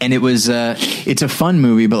 And it was, it's a fun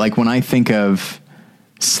movie, but like when I think of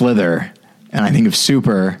Slither and I think of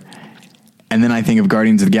Super, and then I think of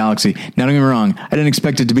Guardians of the Galaxy. Now, don't get me wrong, I didn't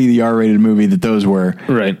expect it to be the R-rated movie that those were.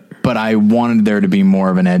 Right. But I wanted there to be more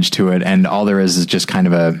of an edge to it, and all there is just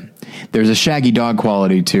kind of there's a Shaggy Dog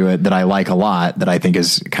quality to it that I like a lot, that I think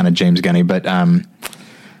is kind of James Gunny, but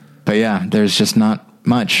yeah, there's just not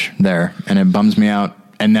much there, and it bums me out.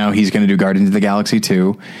 And now he's going to do Guardians of the Galaxy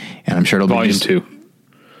 2, and I'm sure it'll Volume be 2.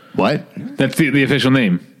 What? That's the official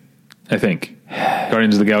name, I think.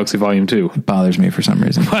 Guardians of the Galaxy Volume 2. It bothers me for some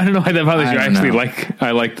reason. I don't know why that bothers you.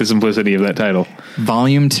 I like the simplicity of that title.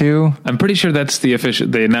 Volume 2? I'm pretty sure that's the official.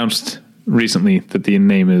 They announced recently that the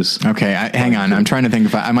name is. Okay, hang on. I'm trying to think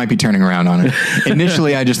if I might be turning around on it.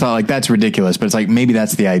 Initially, I just thought like that's ridiculous, but it's like maybe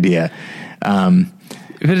that's the idea.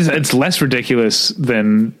 It's less ridiculous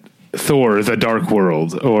than Thor: The Dark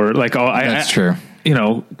World, or like that's true. You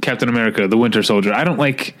know, Captain America: The Winter Soldier. I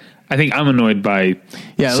think I'm annoyed by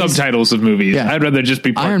subtitles of movies. Yeah. I'd rather just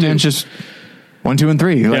be part Iron 2. Man's just 1, 2, and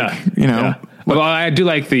 3. Like, you know. Yeah. Well, I do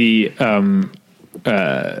like the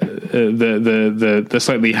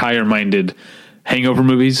slightly higher minded Hangover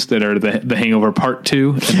movies that are the Hangover Part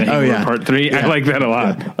 2 and the Hangover Part 3. Yeah. I like that a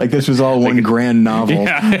lot. Yeah. Like this was all one grand novel.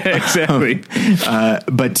 Yeah, exactly.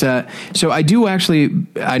 So I do actually,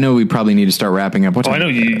 I know we probably need to start wrapping up. I know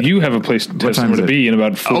you have a place somewhere to be in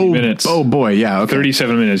about 40 minutes. Oh boy. Yeah. Okay.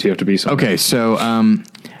 37 minutes you have to be somewhere. Okay. So,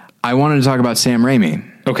 I wanted to talk about Sam Raimi.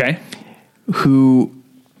 Okay. Who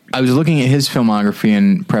I was looking at his filmography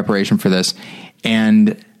in preparation for this,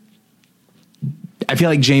 and I feel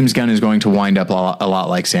like James Gunn is going to wind up a lot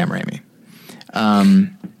like Sam Raimi.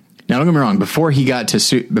 Now, don't get me wrong. Before he got to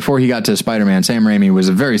Spider-Man, Sam Raimi was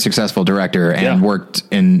a very successful director and worked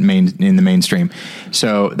in the mainstream.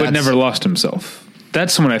 But never lost himself.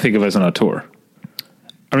 That's someone I think of as an auteur.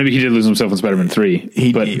 Or maybe he did lose himself in Spider-Man 3.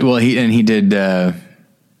 He did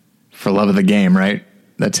For Love of the Game, right?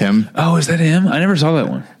 That's him. Oh, is that him? I never saw that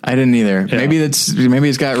one. I didn't either. Yeah. Maybe it's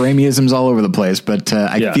got Raimi-isms all over the place, but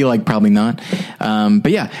I feel like probably not.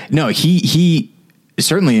 But yeah, no, he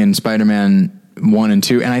certainly in Spider-Man 1 and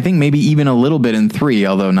 2, and I think maybe even a little bit in 3,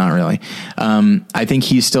 although not really. I think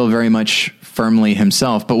he's still very much firmly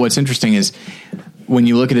himself. But what's interesting is when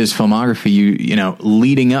you look at his filmography, you know,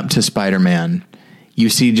 leading up to Spider-Man, you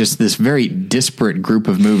see just this very disparate group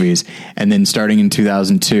of movies. And then starting in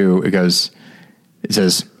 2002, it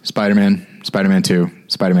says Spider-Man, Spider-Man 2,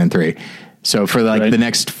 Spider-Man 3. So for the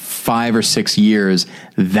next 5 or 6 years,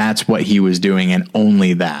 that's what he was doing, and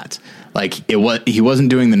only that. Like he wasn't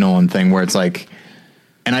doing the Nolan thing where it's like,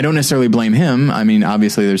 and I don't necessarily blame him. I mean,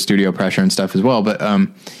 obviously there's studio pressure and stuff as well, but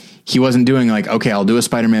he wasn't doing like, okay, I'll do a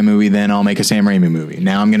Spider-Man movie, then I'll make a Sam Raimi movie.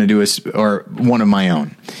 Now I'm going to do or one of my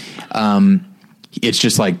own. It's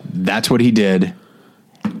just like, that's what he did.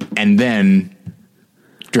 And then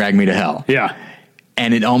Drag Me to Hell. Yeah.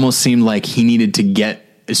 And it almost seemed like he needed to get,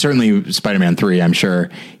 certainly Spider-Man 3, I'm sure,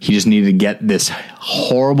 he just needed to get this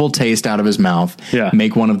horrible taste out of his mouth,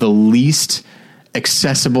 make one of the least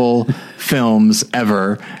accessible films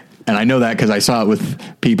ever. And I know that because I saw it with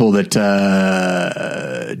people that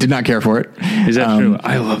did not care for it. Is that true?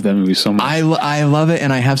 I love that movie so much. I love it,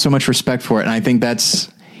 and I have so much respect for it. And I think that's,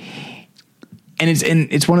 and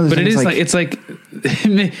it's one of those. But things it's like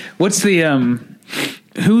what's the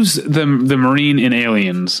who's the Marine in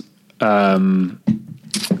Aliens?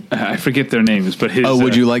 I forget their names, but his. Oh,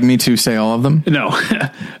 would you like me to say all of them? No,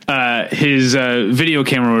 his video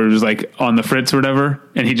camera was like on the fritz or whatever,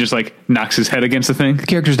 and he just like knocks his head against the thing. The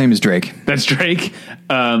character's name is Drake. That's Drake.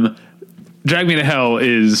 Drag Me to Hell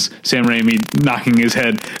is Sam Raimi knocking his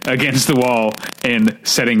head against the wall and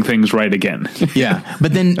setting things right again. Yeah,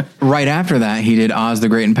 but then right after that, he did Oz the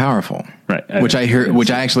Great and Powerful, right? Which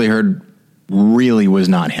I actually heard really was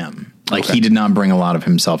not him. Like he did not bring a lot of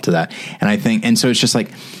himself to that, and so it's just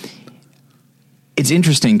like. It's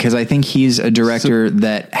interesting because I think he's a director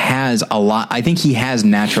that has a lot. I think he has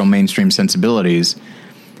natural mainstream sensibilities,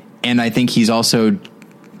 and I think he's just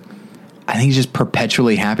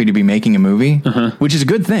perpetually happy to be making a movie, which is a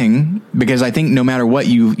good thing because I think no matter what,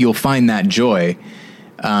 you'll find that joy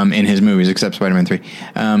in his movies, except Spider-Man 3.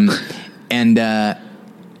 And I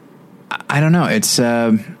don't know. It's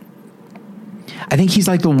I think he's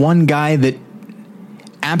like the one guy that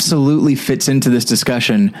absolutely fits into this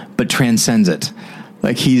discussion, but transcends it.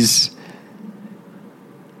 Like he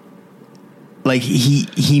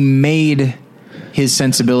made his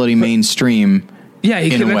sensibility mainstream. Yeah, I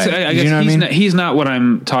guess you know he's not what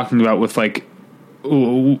I'm talking about with like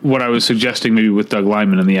what I was suggesting maybe with Doug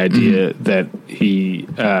Liman and the idea that he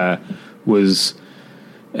was.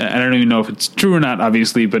 I don't even know if it's true or not,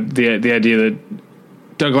 obviously, but the idea that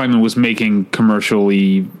Doug Liman was making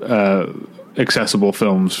commercially accessible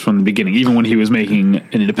films from the beginning. Even when he was making an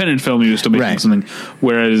independent film, he was still making something.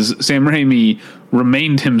 Whereas Sam Raimi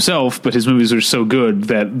remained himself, but his movies are so good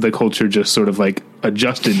that the culture just sort of like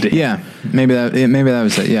adjusted to him. Yeah, maybe that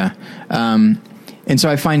was it. Yeah, and so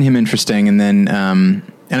I find him interesting. And then, and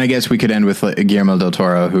I guess we could end with Guillermo del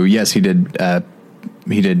Toro, who he did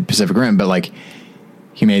Pacific Rim, but like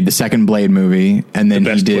he made the second Blade movie, and then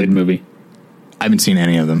he did Blade movie. I haven't seen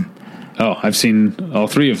any of them. Oh, I've seen all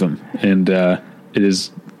three of them, and it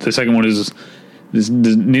is the second one is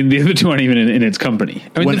the other two aren't even in its company.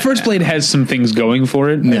 I mean, the first Blade has some things going for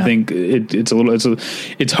it. Yeah. I think it's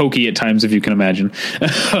hokey at times, if you can imagine,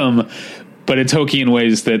 but it's hokey in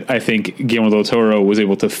ways that I think Guillermo del Toro was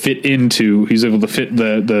able to fit into. He's able to fit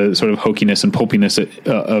the sort of hokiness and pulpiness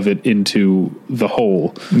of it into the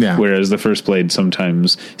whole. Yeah. Whereas the first Blade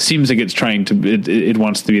sometimes seems like it's trying to. It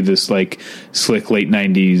wants to be this like slick late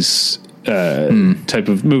 90s. Type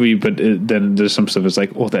of movie, but then there's some stuff that's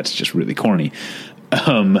like, oh, that's just really corny.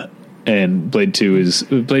 And Blade 2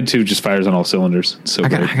 just fires on all cylinders. So I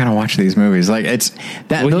gotta watch these movies. Like it's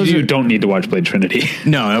that. Well, you don't need to watch Blade Trinity.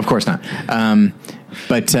 No, of course not.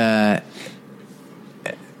 But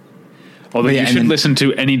although you should listen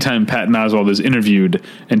to anytime Patton Oswalt is interviewed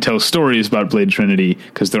and tell stories about Blade Trinity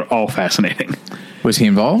because they're all fascinating. Was he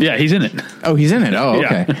involved? Yeah, he's in it. Oh, he's in it. Oh,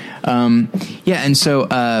 okay. Yeah, and so.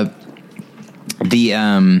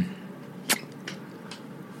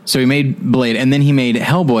 So he made Blade, and then he made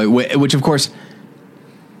Hellboy, which of course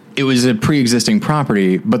it was a pre-existing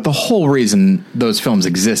property, but the whole reason those films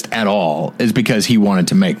exist at all is because he wanted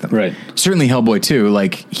to make them. Right. Certainly Hellboy 2,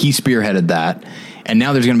 like he spearheaded that, and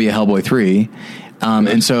now there's going to be a Hellboy 3.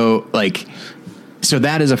 And so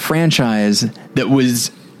that is a franchise that was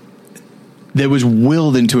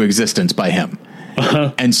willed into existence by him.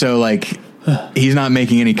 Uh-huh. And so like he's not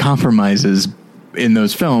making any compromises in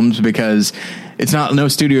those films because it's not, no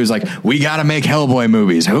studio's like, we got to make Hellboy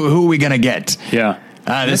movies. Who are we going to get? Yeah.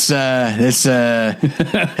 This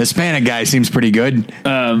Hispanic guy seems pretty good.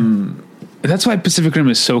 That's why Pacific Rim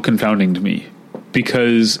is so confounding to me,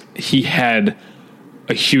 because he had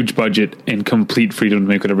a huge budget and complete freedom to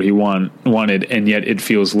make whatever he wanted, and yet it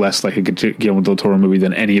feels less like a Guillermo del Toro movie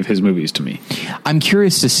than any of his movies to me. I'm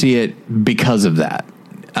curious to see it because of that.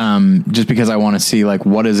 Just because I want to see, like,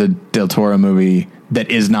 what does a del Toro movie that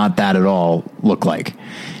is not that at all look like?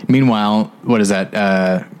 Meanwhile, what is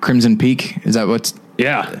that? Crimson Peak? Is that what's...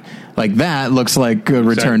 Yeah. Like, that looks like a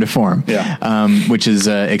return to form. Yeah. Which is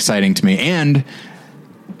exciting to me. And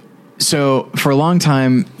so for a long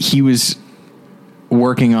time, he was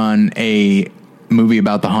working on a movie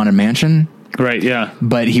about the Haunted Mansion. Right, yeah.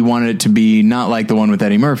 But he wanted it to be not like the one with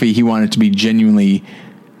Eddie Murphy. He wanted it to be genuinely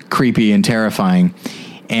creepy and terrifying.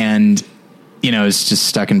 And, you know, it's just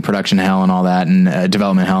stuck in production hell and all that, and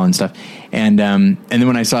development hell and stuff. And then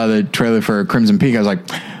when I saw the trailer for Crimson Peak, I was like,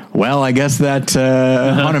 well, I guess that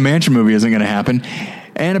Haunted Mansion movie isn't going to happen.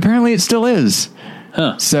 And apparently it still is.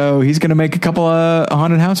 Huh. So he's going to make a couple of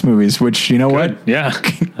haunted house movies, which, you know Good. what? Yeah.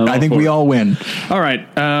 I think we all win. All right.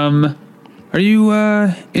 Are you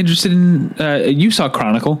interested in... you saw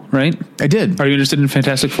Chronicle, right? I did. Are you interested in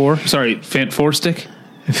Fantastic Four? Sorry, Four Stick?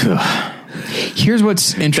 Here's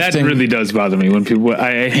what's interesting. That really does bother me when people...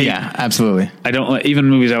 I hate... Yeah, absolutely. I don't like... Even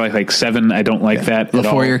movies I like Seven, I don't like that La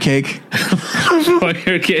Foyer Cake? La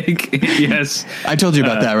Foyer Cake, yes. I told you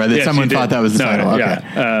about that, right? That yes, someone thought that was the title. Okay.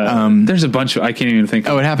 Yeah. There's a bunch of... I can't even think...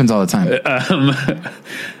 Oh, it happens all the time.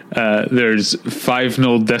 There's Five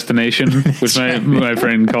Null Destination, which my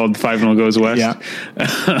friend called Five Null Goes West. Yeah.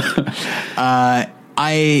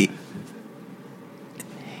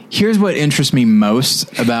 Here's what interests me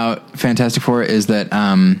most about Fantastic Four is that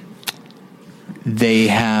they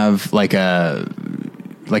have like a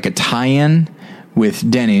tie-in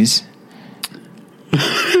with Denny's,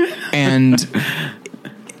 and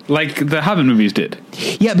like the Hobbit movies did.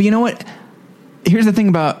 Yeah, but you know what? Here's the thing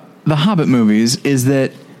about the Hobbit movies is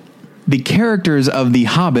that the characters of the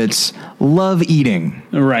hobbits love eating.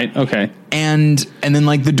 Right. Okay. And then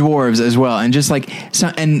like the dwarves as well. And just like,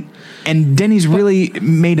 so, and Denny's really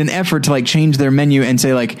made an effort to like change their menu and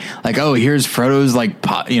say like, oh, here's Frodo's like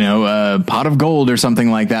pot, pot of gold or something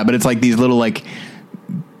like that. But it's like these little like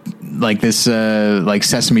this like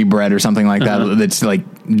sesame bread or something like that that's like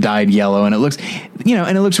dyed yellow, and it looks,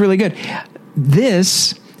 and it looks really good.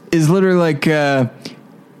 This is literally like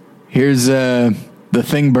here's the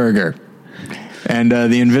Thing Burger and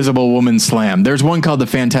the Invisible Woman Slam. There's one called the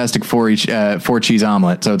Fantastic Four cheese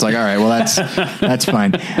omelet. So it's like, all right, well that's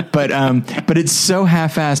fine. But it's so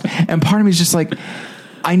half-assed, and part of me is just like,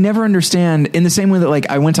 I never understand. In the same way that like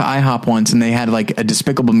I went to IHOP once and they had like a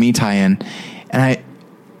Despicable Me tie-in, and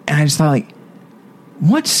I just thought like,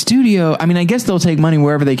 what studio? I mean, I guess they'll take money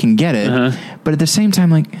wherever they can get it, but at the same time,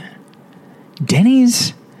 like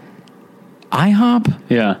Denny's,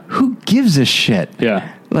 IHOP, who gives a shit?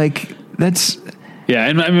 Yeah, like that's. Yeah,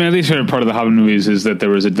 and I mean, at least part of the Hobbit movies is that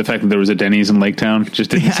the fact that there was a Denny's in Lake Town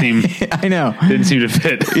just didn't seem. I know, didn't seem to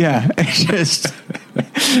fit. Yeah, just.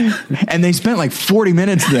 And they spent like 40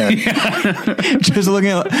 minutes there, just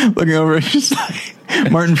looking over. Just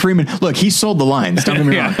like Martin Freeman. Look, he sold the lines. Don't get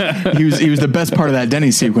me wrong. He was the best part of that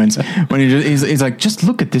Denny's sequence when he's like, just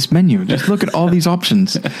look at this menu. Just look at all these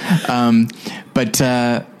options. But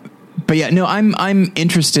yeah, no, I'm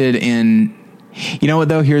interested in. You know what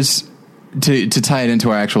though? Here's to tie it into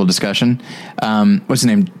our actual discussion. What's his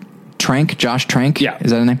name? Josh Trank. Yeah,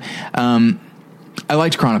 is that his name? I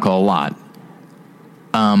liked Chronicle a lot.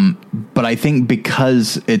 But I think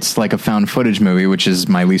because it's like a found footage movie, which is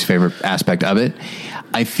my least favorite aspect of it,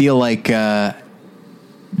 I feel like that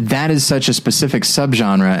is such a specific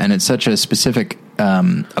subgenre, and it's such a specific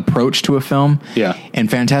approach to a film. Yeah. And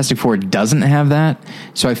Fantastic Four doesn't have that.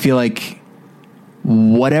 So I feel like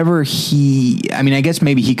whatever I guess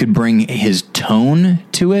maybe he could bring his tone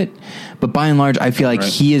to it, but by and large, I feel like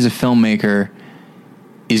he is a filmmaker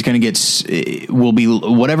is going to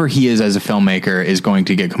whatever he is as a filmmaker is going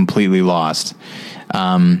to get completely lost.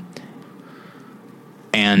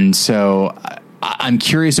 And so I'm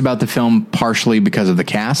curious about the film partially because of the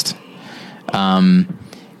cast. And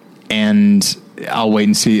I'll wait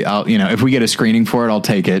and see. If we get a screening for it, I'll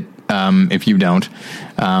take it. If you don't.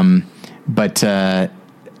 But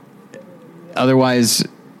otherwise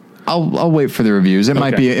I'll wait for the reviews. It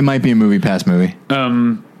might be a movie past movie.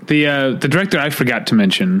 The director I forgot to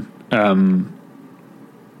mention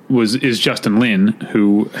is Justin Lin,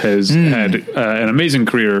 who has had an amazing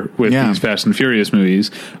career with these Fast and Furious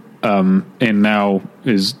movies, and now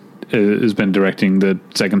has been directing the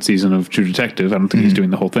second season of True Detective. I don't think he's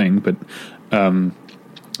doing the whole thing, but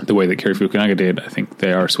the way that Cary Fukunaga did, I think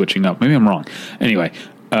they are switching up. Maybe I'm wrong. Anyway,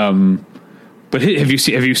 But have you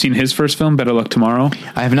seen his first film, Better Luck Tomorrow?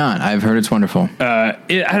 I have not. I've heard it's wonderful. I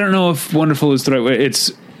don't know if wonderful is the right way.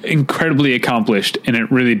 It's incredibly accomplished, and it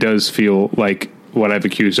really does feel like what I've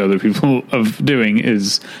accused other people of doing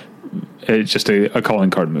is it's just a calling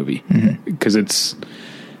card movie. Because it's,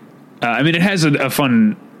 I mean, it has a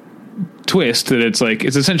fun twist that it's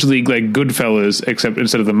essentially like Goodfellas, except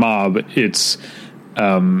instead of the mob, it's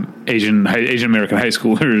Asian American high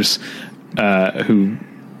schoolers who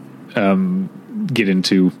get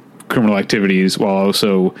into criminal activities while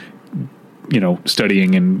also,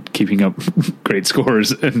 studying and keeping up great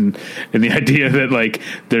scores, and the idea that like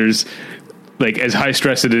there's like as high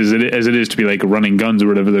stress as it is to be like running guns or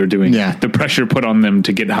whatever they're doing. Yeah. The pressure put on them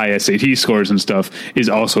to get high SAT scores and stuff is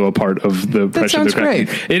also a part of the pressure. That sounds great.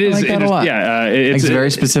 It is. I like that a lot. Yeah. It's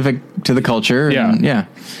very specific to the culture. Yeah. And, yeah.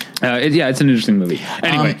 It's an interesting movie.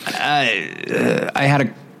 Anyway, I had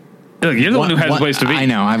a. Look, you're the one who has a place to be. I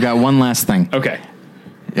know. I've got one last thing. Okay.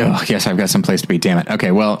 Oh, yes, I've got some place to be. Damn it.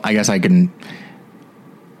 Okay. Well, I guess I can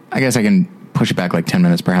push it back like 10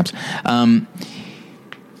 minutes, perhaps.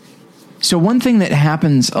 So one thing that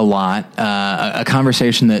happens a lot, a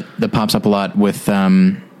conversation that pops up a lot with,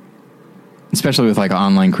 especially with like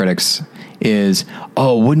online critics, is,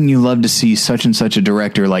 oh, wouldn't you love to see such and such a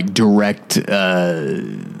director like direct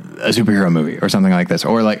a superhero movie or something like this,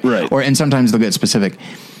 or like, right. And sometimes they'll get specific.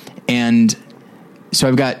 And so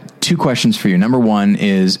I've got two questions for you. Number one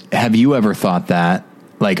is, have you ever thought that?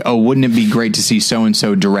 Like, oh, wouldn't it be great to see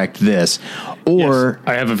so-and-so direct this? Or yes,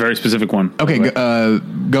 I have a very specific one. Okay,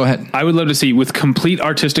 go ahead. I would love to see, with complete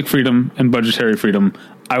artistic freedom and budgetary freedom,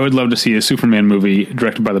 I would love to see a Superman movie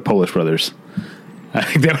directed by the Polish brothers. I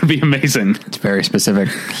think that would be amazing. It's very specific.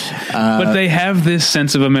 But they have this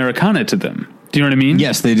sense of Americana to them. Do you know what I mean?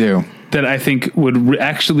 Yes, they do. That I think would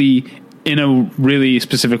actually, in a really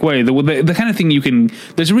specific way, the kind of thing you can...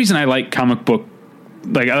 There's a reason I like comic book.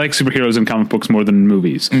 Like, I like superheroes in comic books more than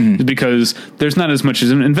movies, because there's not as much as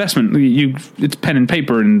an investment. It's pen and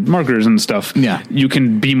paper and markers and stuff. Yeah. You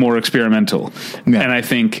can be more experimental. Yeah. And I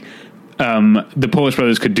think the Polish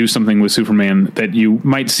brothers could do something with Superman that you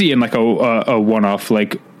might see in like a one-off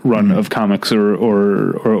like run of comics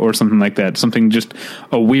or something like that. Something, just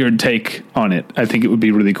a weird take on it. I think it would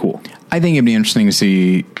be really cool. I think it'd be interesting to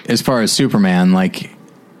see, as far as Superman, like,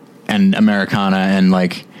 and Americana and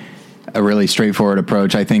like a really straightforward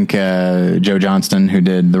approach. I think Joe Johnston, who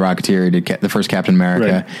did The Rocketeer, did the first Captain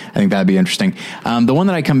America. Right. I think that'd be interesting. The one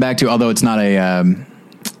that I come back to, although it's not a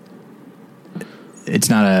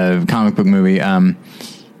comic book movie, and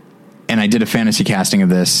I did a fantasy casting of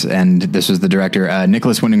this, and this was the director,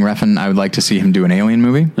 Nicholas Winding Refn. I would like to see him do an Alien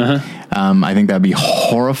movie. I think that'd be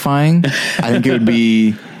horrifying. I think it would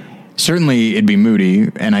be... Certainly, it'd be moody,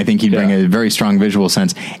 and I think he'd bring a very strong visual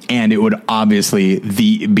sense, and it would obviously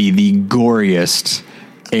be the goriest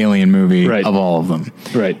Alien movie of all of them.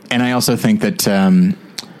 Right. And I also think that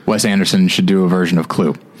Wes Anderson should do a version of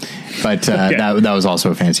Clue, but that was also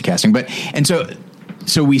a fantasy casting.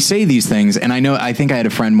 So we say these things, and I think I had a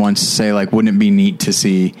friend once say, like, wouldn't it be neat to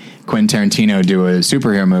see Quentin Tarantino do a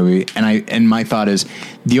superhero movie? And my thought is,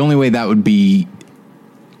 the only way that would be,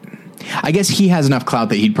 I guess he has enough clout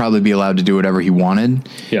that he'd probably be allowed to do whatever he wanted.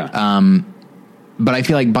 Yeah. But I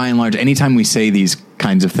feel like by and large, anytime we say these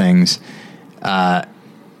kinds of things,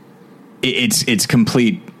 it's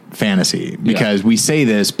complete fantasy, because we say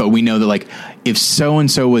this, but we know that, like, if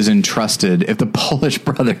so-and-so was entrusted, if the Polish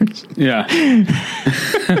brothers. Yeah.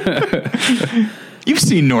 You've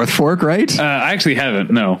seen North Fork, right? I actually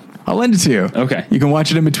haven't. No. I'll lend it to you. Okay. You can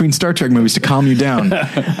watch it in between Star Trek movies to calm you down.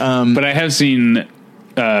 But I have seen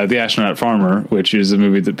The Astronaut Farmer, which is a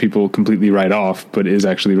movie that people completely write off, but is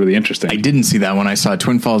actually really interesting. I didn't see that one. I saw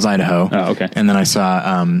Twin Falls, Idaho. Oh, okay. And then I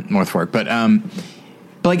saw North Fork. But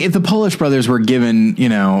like, if the Polish brothers were given,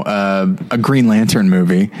 a Green Lantern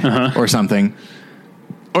movie or something,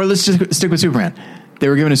 or let's just stick with Superman. They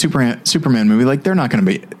were given a Superman movie, like, they're not going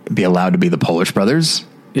to be allowed to be the Polish brothers.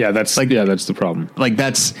 Yeah, that's the problem. Like,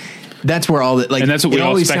 that's where all the, like, and that's what we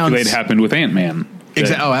all speculate happened with Ant-Man.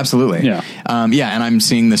 Oh, absolutely. Yeah. And I'm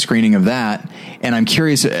seeing the screening of that, and I'm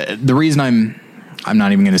curious. The reason I'm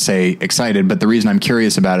not even going to say excited, but the reason I'm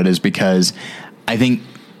curious about it is because I think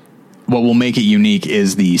what will make it unique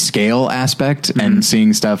is the scale aspect, and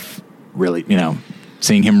seeing stuff really,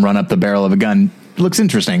 seeing him run up the barrel of a gun looks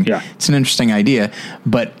interesting. Yeah. It's an interesting idea,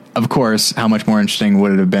 but of course, how much more interesting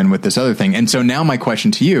would it have been with this other thing? And so now my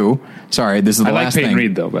question to you, sorry, this is the last thing. I like Peyton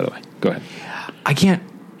Reed, though, by the way. Go ahead. I can't.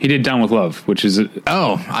 He did Down with Love, which is...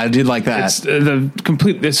 I did like that.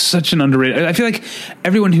 It's such an underrated... I feel like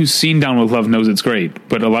everyone who's seen Down with Love knows it's great,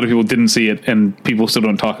 but a lot of people didn't see it, and people still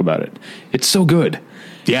don't talk about it. It's so good.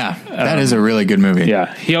 Yeah, that is a really good movie.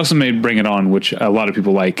 Yeah. He also made Bring It On, which a lot of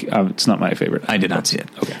people like. It's not my favorite. I did not see it.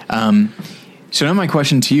 Okay. So now my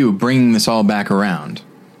question to you, bringing this all back around.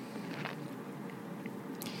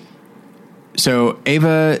 So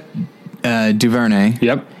Ava DuVernay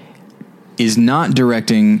Yep. is not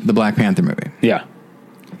directing the Black Panther movie, Yeah.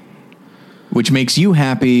 which makes you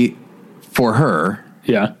happy for her.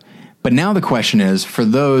 Yeah. But now the question is, for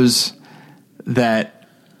those that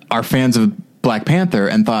are fans of Black Panther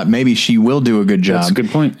and thought maybe she will do a good job. That's a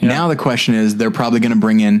good point. Yeah. Now the question is, they're probably going to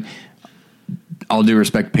bring in, all due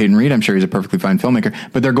respect to Peyton Reed, I'm sure he's a perfectly fine filmmaker,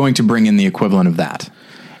 but they're going to bring in the equivalent of that.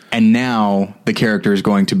 And now the character is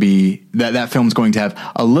going to be, that film's going to have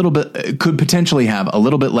a little bit, could potentially have a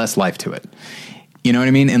little bit less life to it. You know what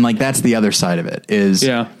I mean? And like, that's the other side of it is,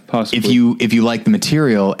 Yeah, possibly. if you like the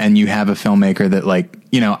material and you have a filmmaker that like,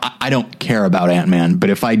 you know, I don't care about Ant-Man, but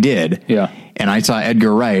if I did, Yeah. and I saw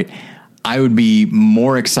Edgar Wright, I would be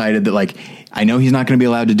more excited that like, I know he's not going to be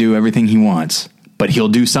allowed to do everything he wants, but he'll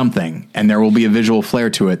do something and there will be a visual flair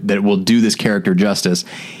to it that will do this character justice.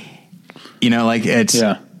 You know, like it's,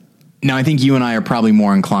 Yeah. now I think you and I are probably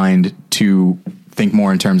more inclined to think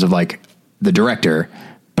more in terms of like the director,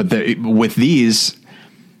 but with these,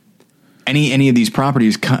 any of these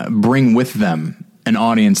properties bring with them an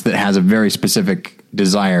audience that has a very specific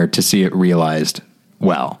desire to see it realized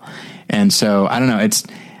well. And so I don't know, it's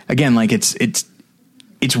again, like it's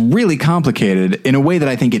really complicated in a way that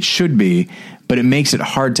I think it should be, but it makes it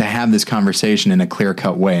hard to have this conversation in a clear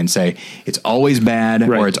cut way and say it's always bad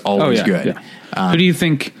or it's always good. Yeah. Who do you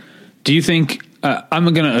think? Do you think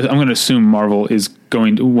I'm gonna assume Marvel is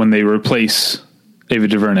going to, when they replace Ava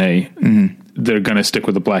DuVernay, they're gonna stick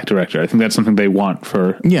with a black director? I think that's something they want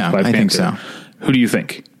for Yeah, Black I think Panther. so. Who do you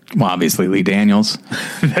think? Well, obviously Lee Daniels.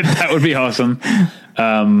 That would be awesome.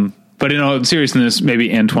 But in all seriousness,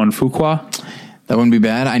 maybe Antoine Fuqua. That wouldn't be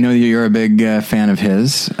bad. I know that you're a big fan of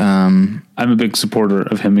his. I'm a big supporter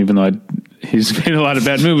of him, even though he's made a lot of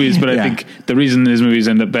bad movies. But I think the reason his movies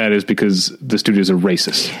end up bad is because the studios are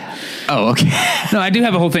racist. Oh, okay. No, I do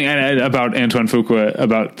have a whole thing about Antoine Fuqua,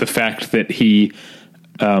 about the fact that he,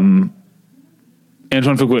 Antoine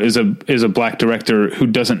Fuqua is a black director who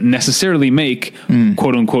doesn't necessarily make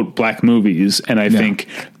quote unquote black movies, and I think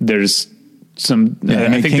there's some.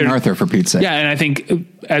 I think King Arthur, for Pete's sake. Yeah, and I think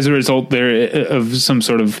as a result there of some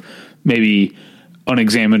sort of maybe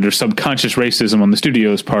unexamined or subconscious racism on the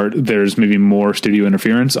studio's part, there's maybe more studio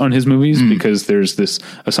interference on his movies because there's this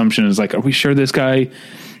assumption is like, are we sure this guy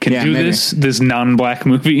can do maybe. this non-black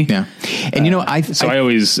movie? Yeah. And you know, I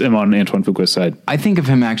always am on Antoine Fuqua's side. I think of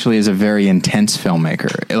him actually as a very intense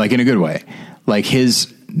filmmaker, like in a good way. Like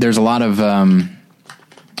there's a lot of,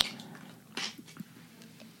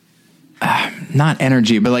 not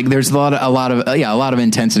energy, but like there's a lot of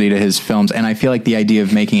intensity to his films. And I feel like the idea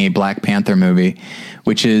of making a Black Panther movie,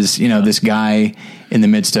 which is, you know, this guy in the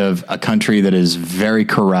midst of a country that is very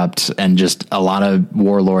corrupt and just a lot of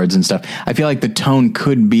warlords and stuff. I feel like the tone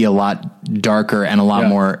could be a lot darker and a lot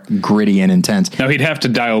more gritty and intense. Now he'd have to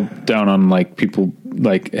dial down on like people,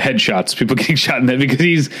 like headshots, people getting shot in that, because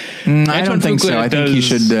he's, I don't think so. I think he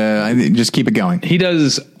should just keep it going. He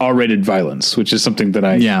does R-rated violence, which is something that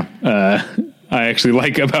I actually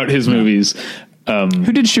like about his movies.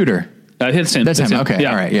 Who did Shooter? That's him. Okay.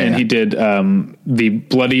 Yeah. All right. Yeah. And he did the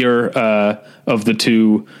bloodier of the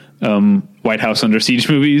two White House Under Siege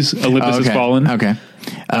movies, Olympus Has Fallen. Okay.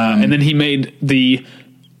 And then he made the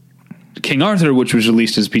King Arthur, which was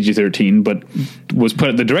released as PG-13, but was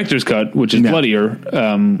put the director's cut, which is bloodier,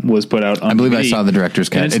 was put out on I believe DVD. I saw the director's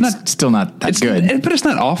cut. It's still not that good. But it's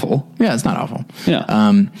not awful. Yeah, it's not awful.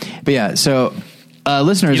 Yeah. But yeah, so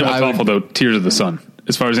listeners, You know what's awful, though? Tears of the Sun.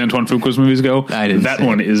 As far as Antoine Fuqua's movies go, that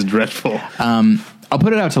one is dreadful. I'll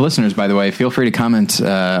put it out to listeners, by the way. Feel free to comment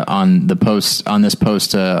on this post on the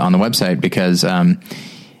website, because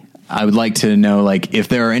I would like to know, like, if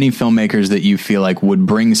there are any filmmakers that you feel like would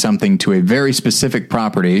bring something to a very specific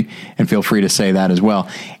property, and feel free to say that as well,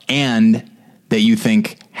 and that you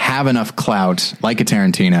think have enough clout, like a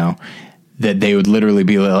Tarantino, that they would literally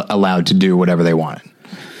be allowed to do whatever they wanted.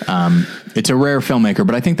 It's a rare filmmaker,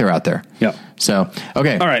 but I think they're out there. Yeah. So,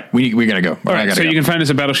 okay. All right. We got to go. All right. So you can find us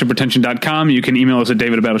at battleshipretention.com. You can email us at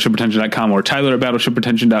david@battleshipretention.com or Tyler at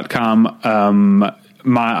battleshipretention.com.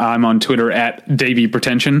 I'm on Twitter at Davey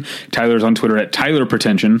Pretension. Tyler's on Twitter at Tyler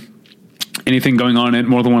Pretension. Anything going on at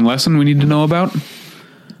More Than One Lesson we need to know about?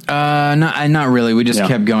 Not really. We just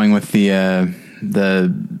kept going with the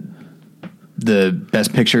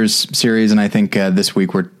Best Pictures series, and I think this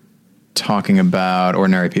week we're talking about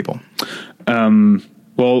Ordinary People.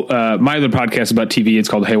 Well, Well, my other podcast about TV, it's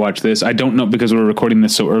called Hey Watch This. I don't know, because we're recording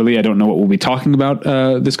this so early, I don't know what we'll be talking about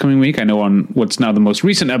this coming week. I know on what's now the most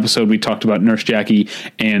recent episode, we talked about Nurse Jackie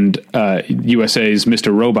and USA's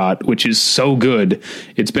Mr. Robot, which is so good.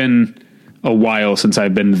 It's been a while since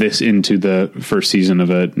I've been this into the first season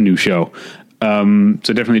of a new show. So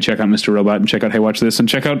definitely check out Mr. Robot and check out Hey Watch This and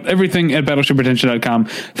check out everything at battleshippretension.com.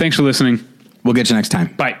 Thanks for listening. We'll get you next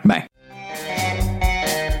time. Bye. Bye.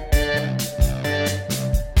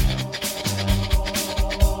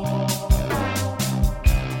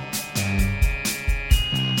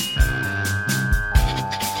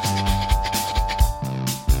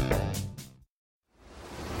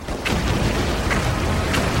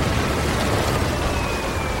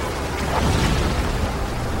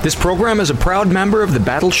 This program is a proud member of the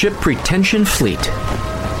Battleship Pretension Fleet.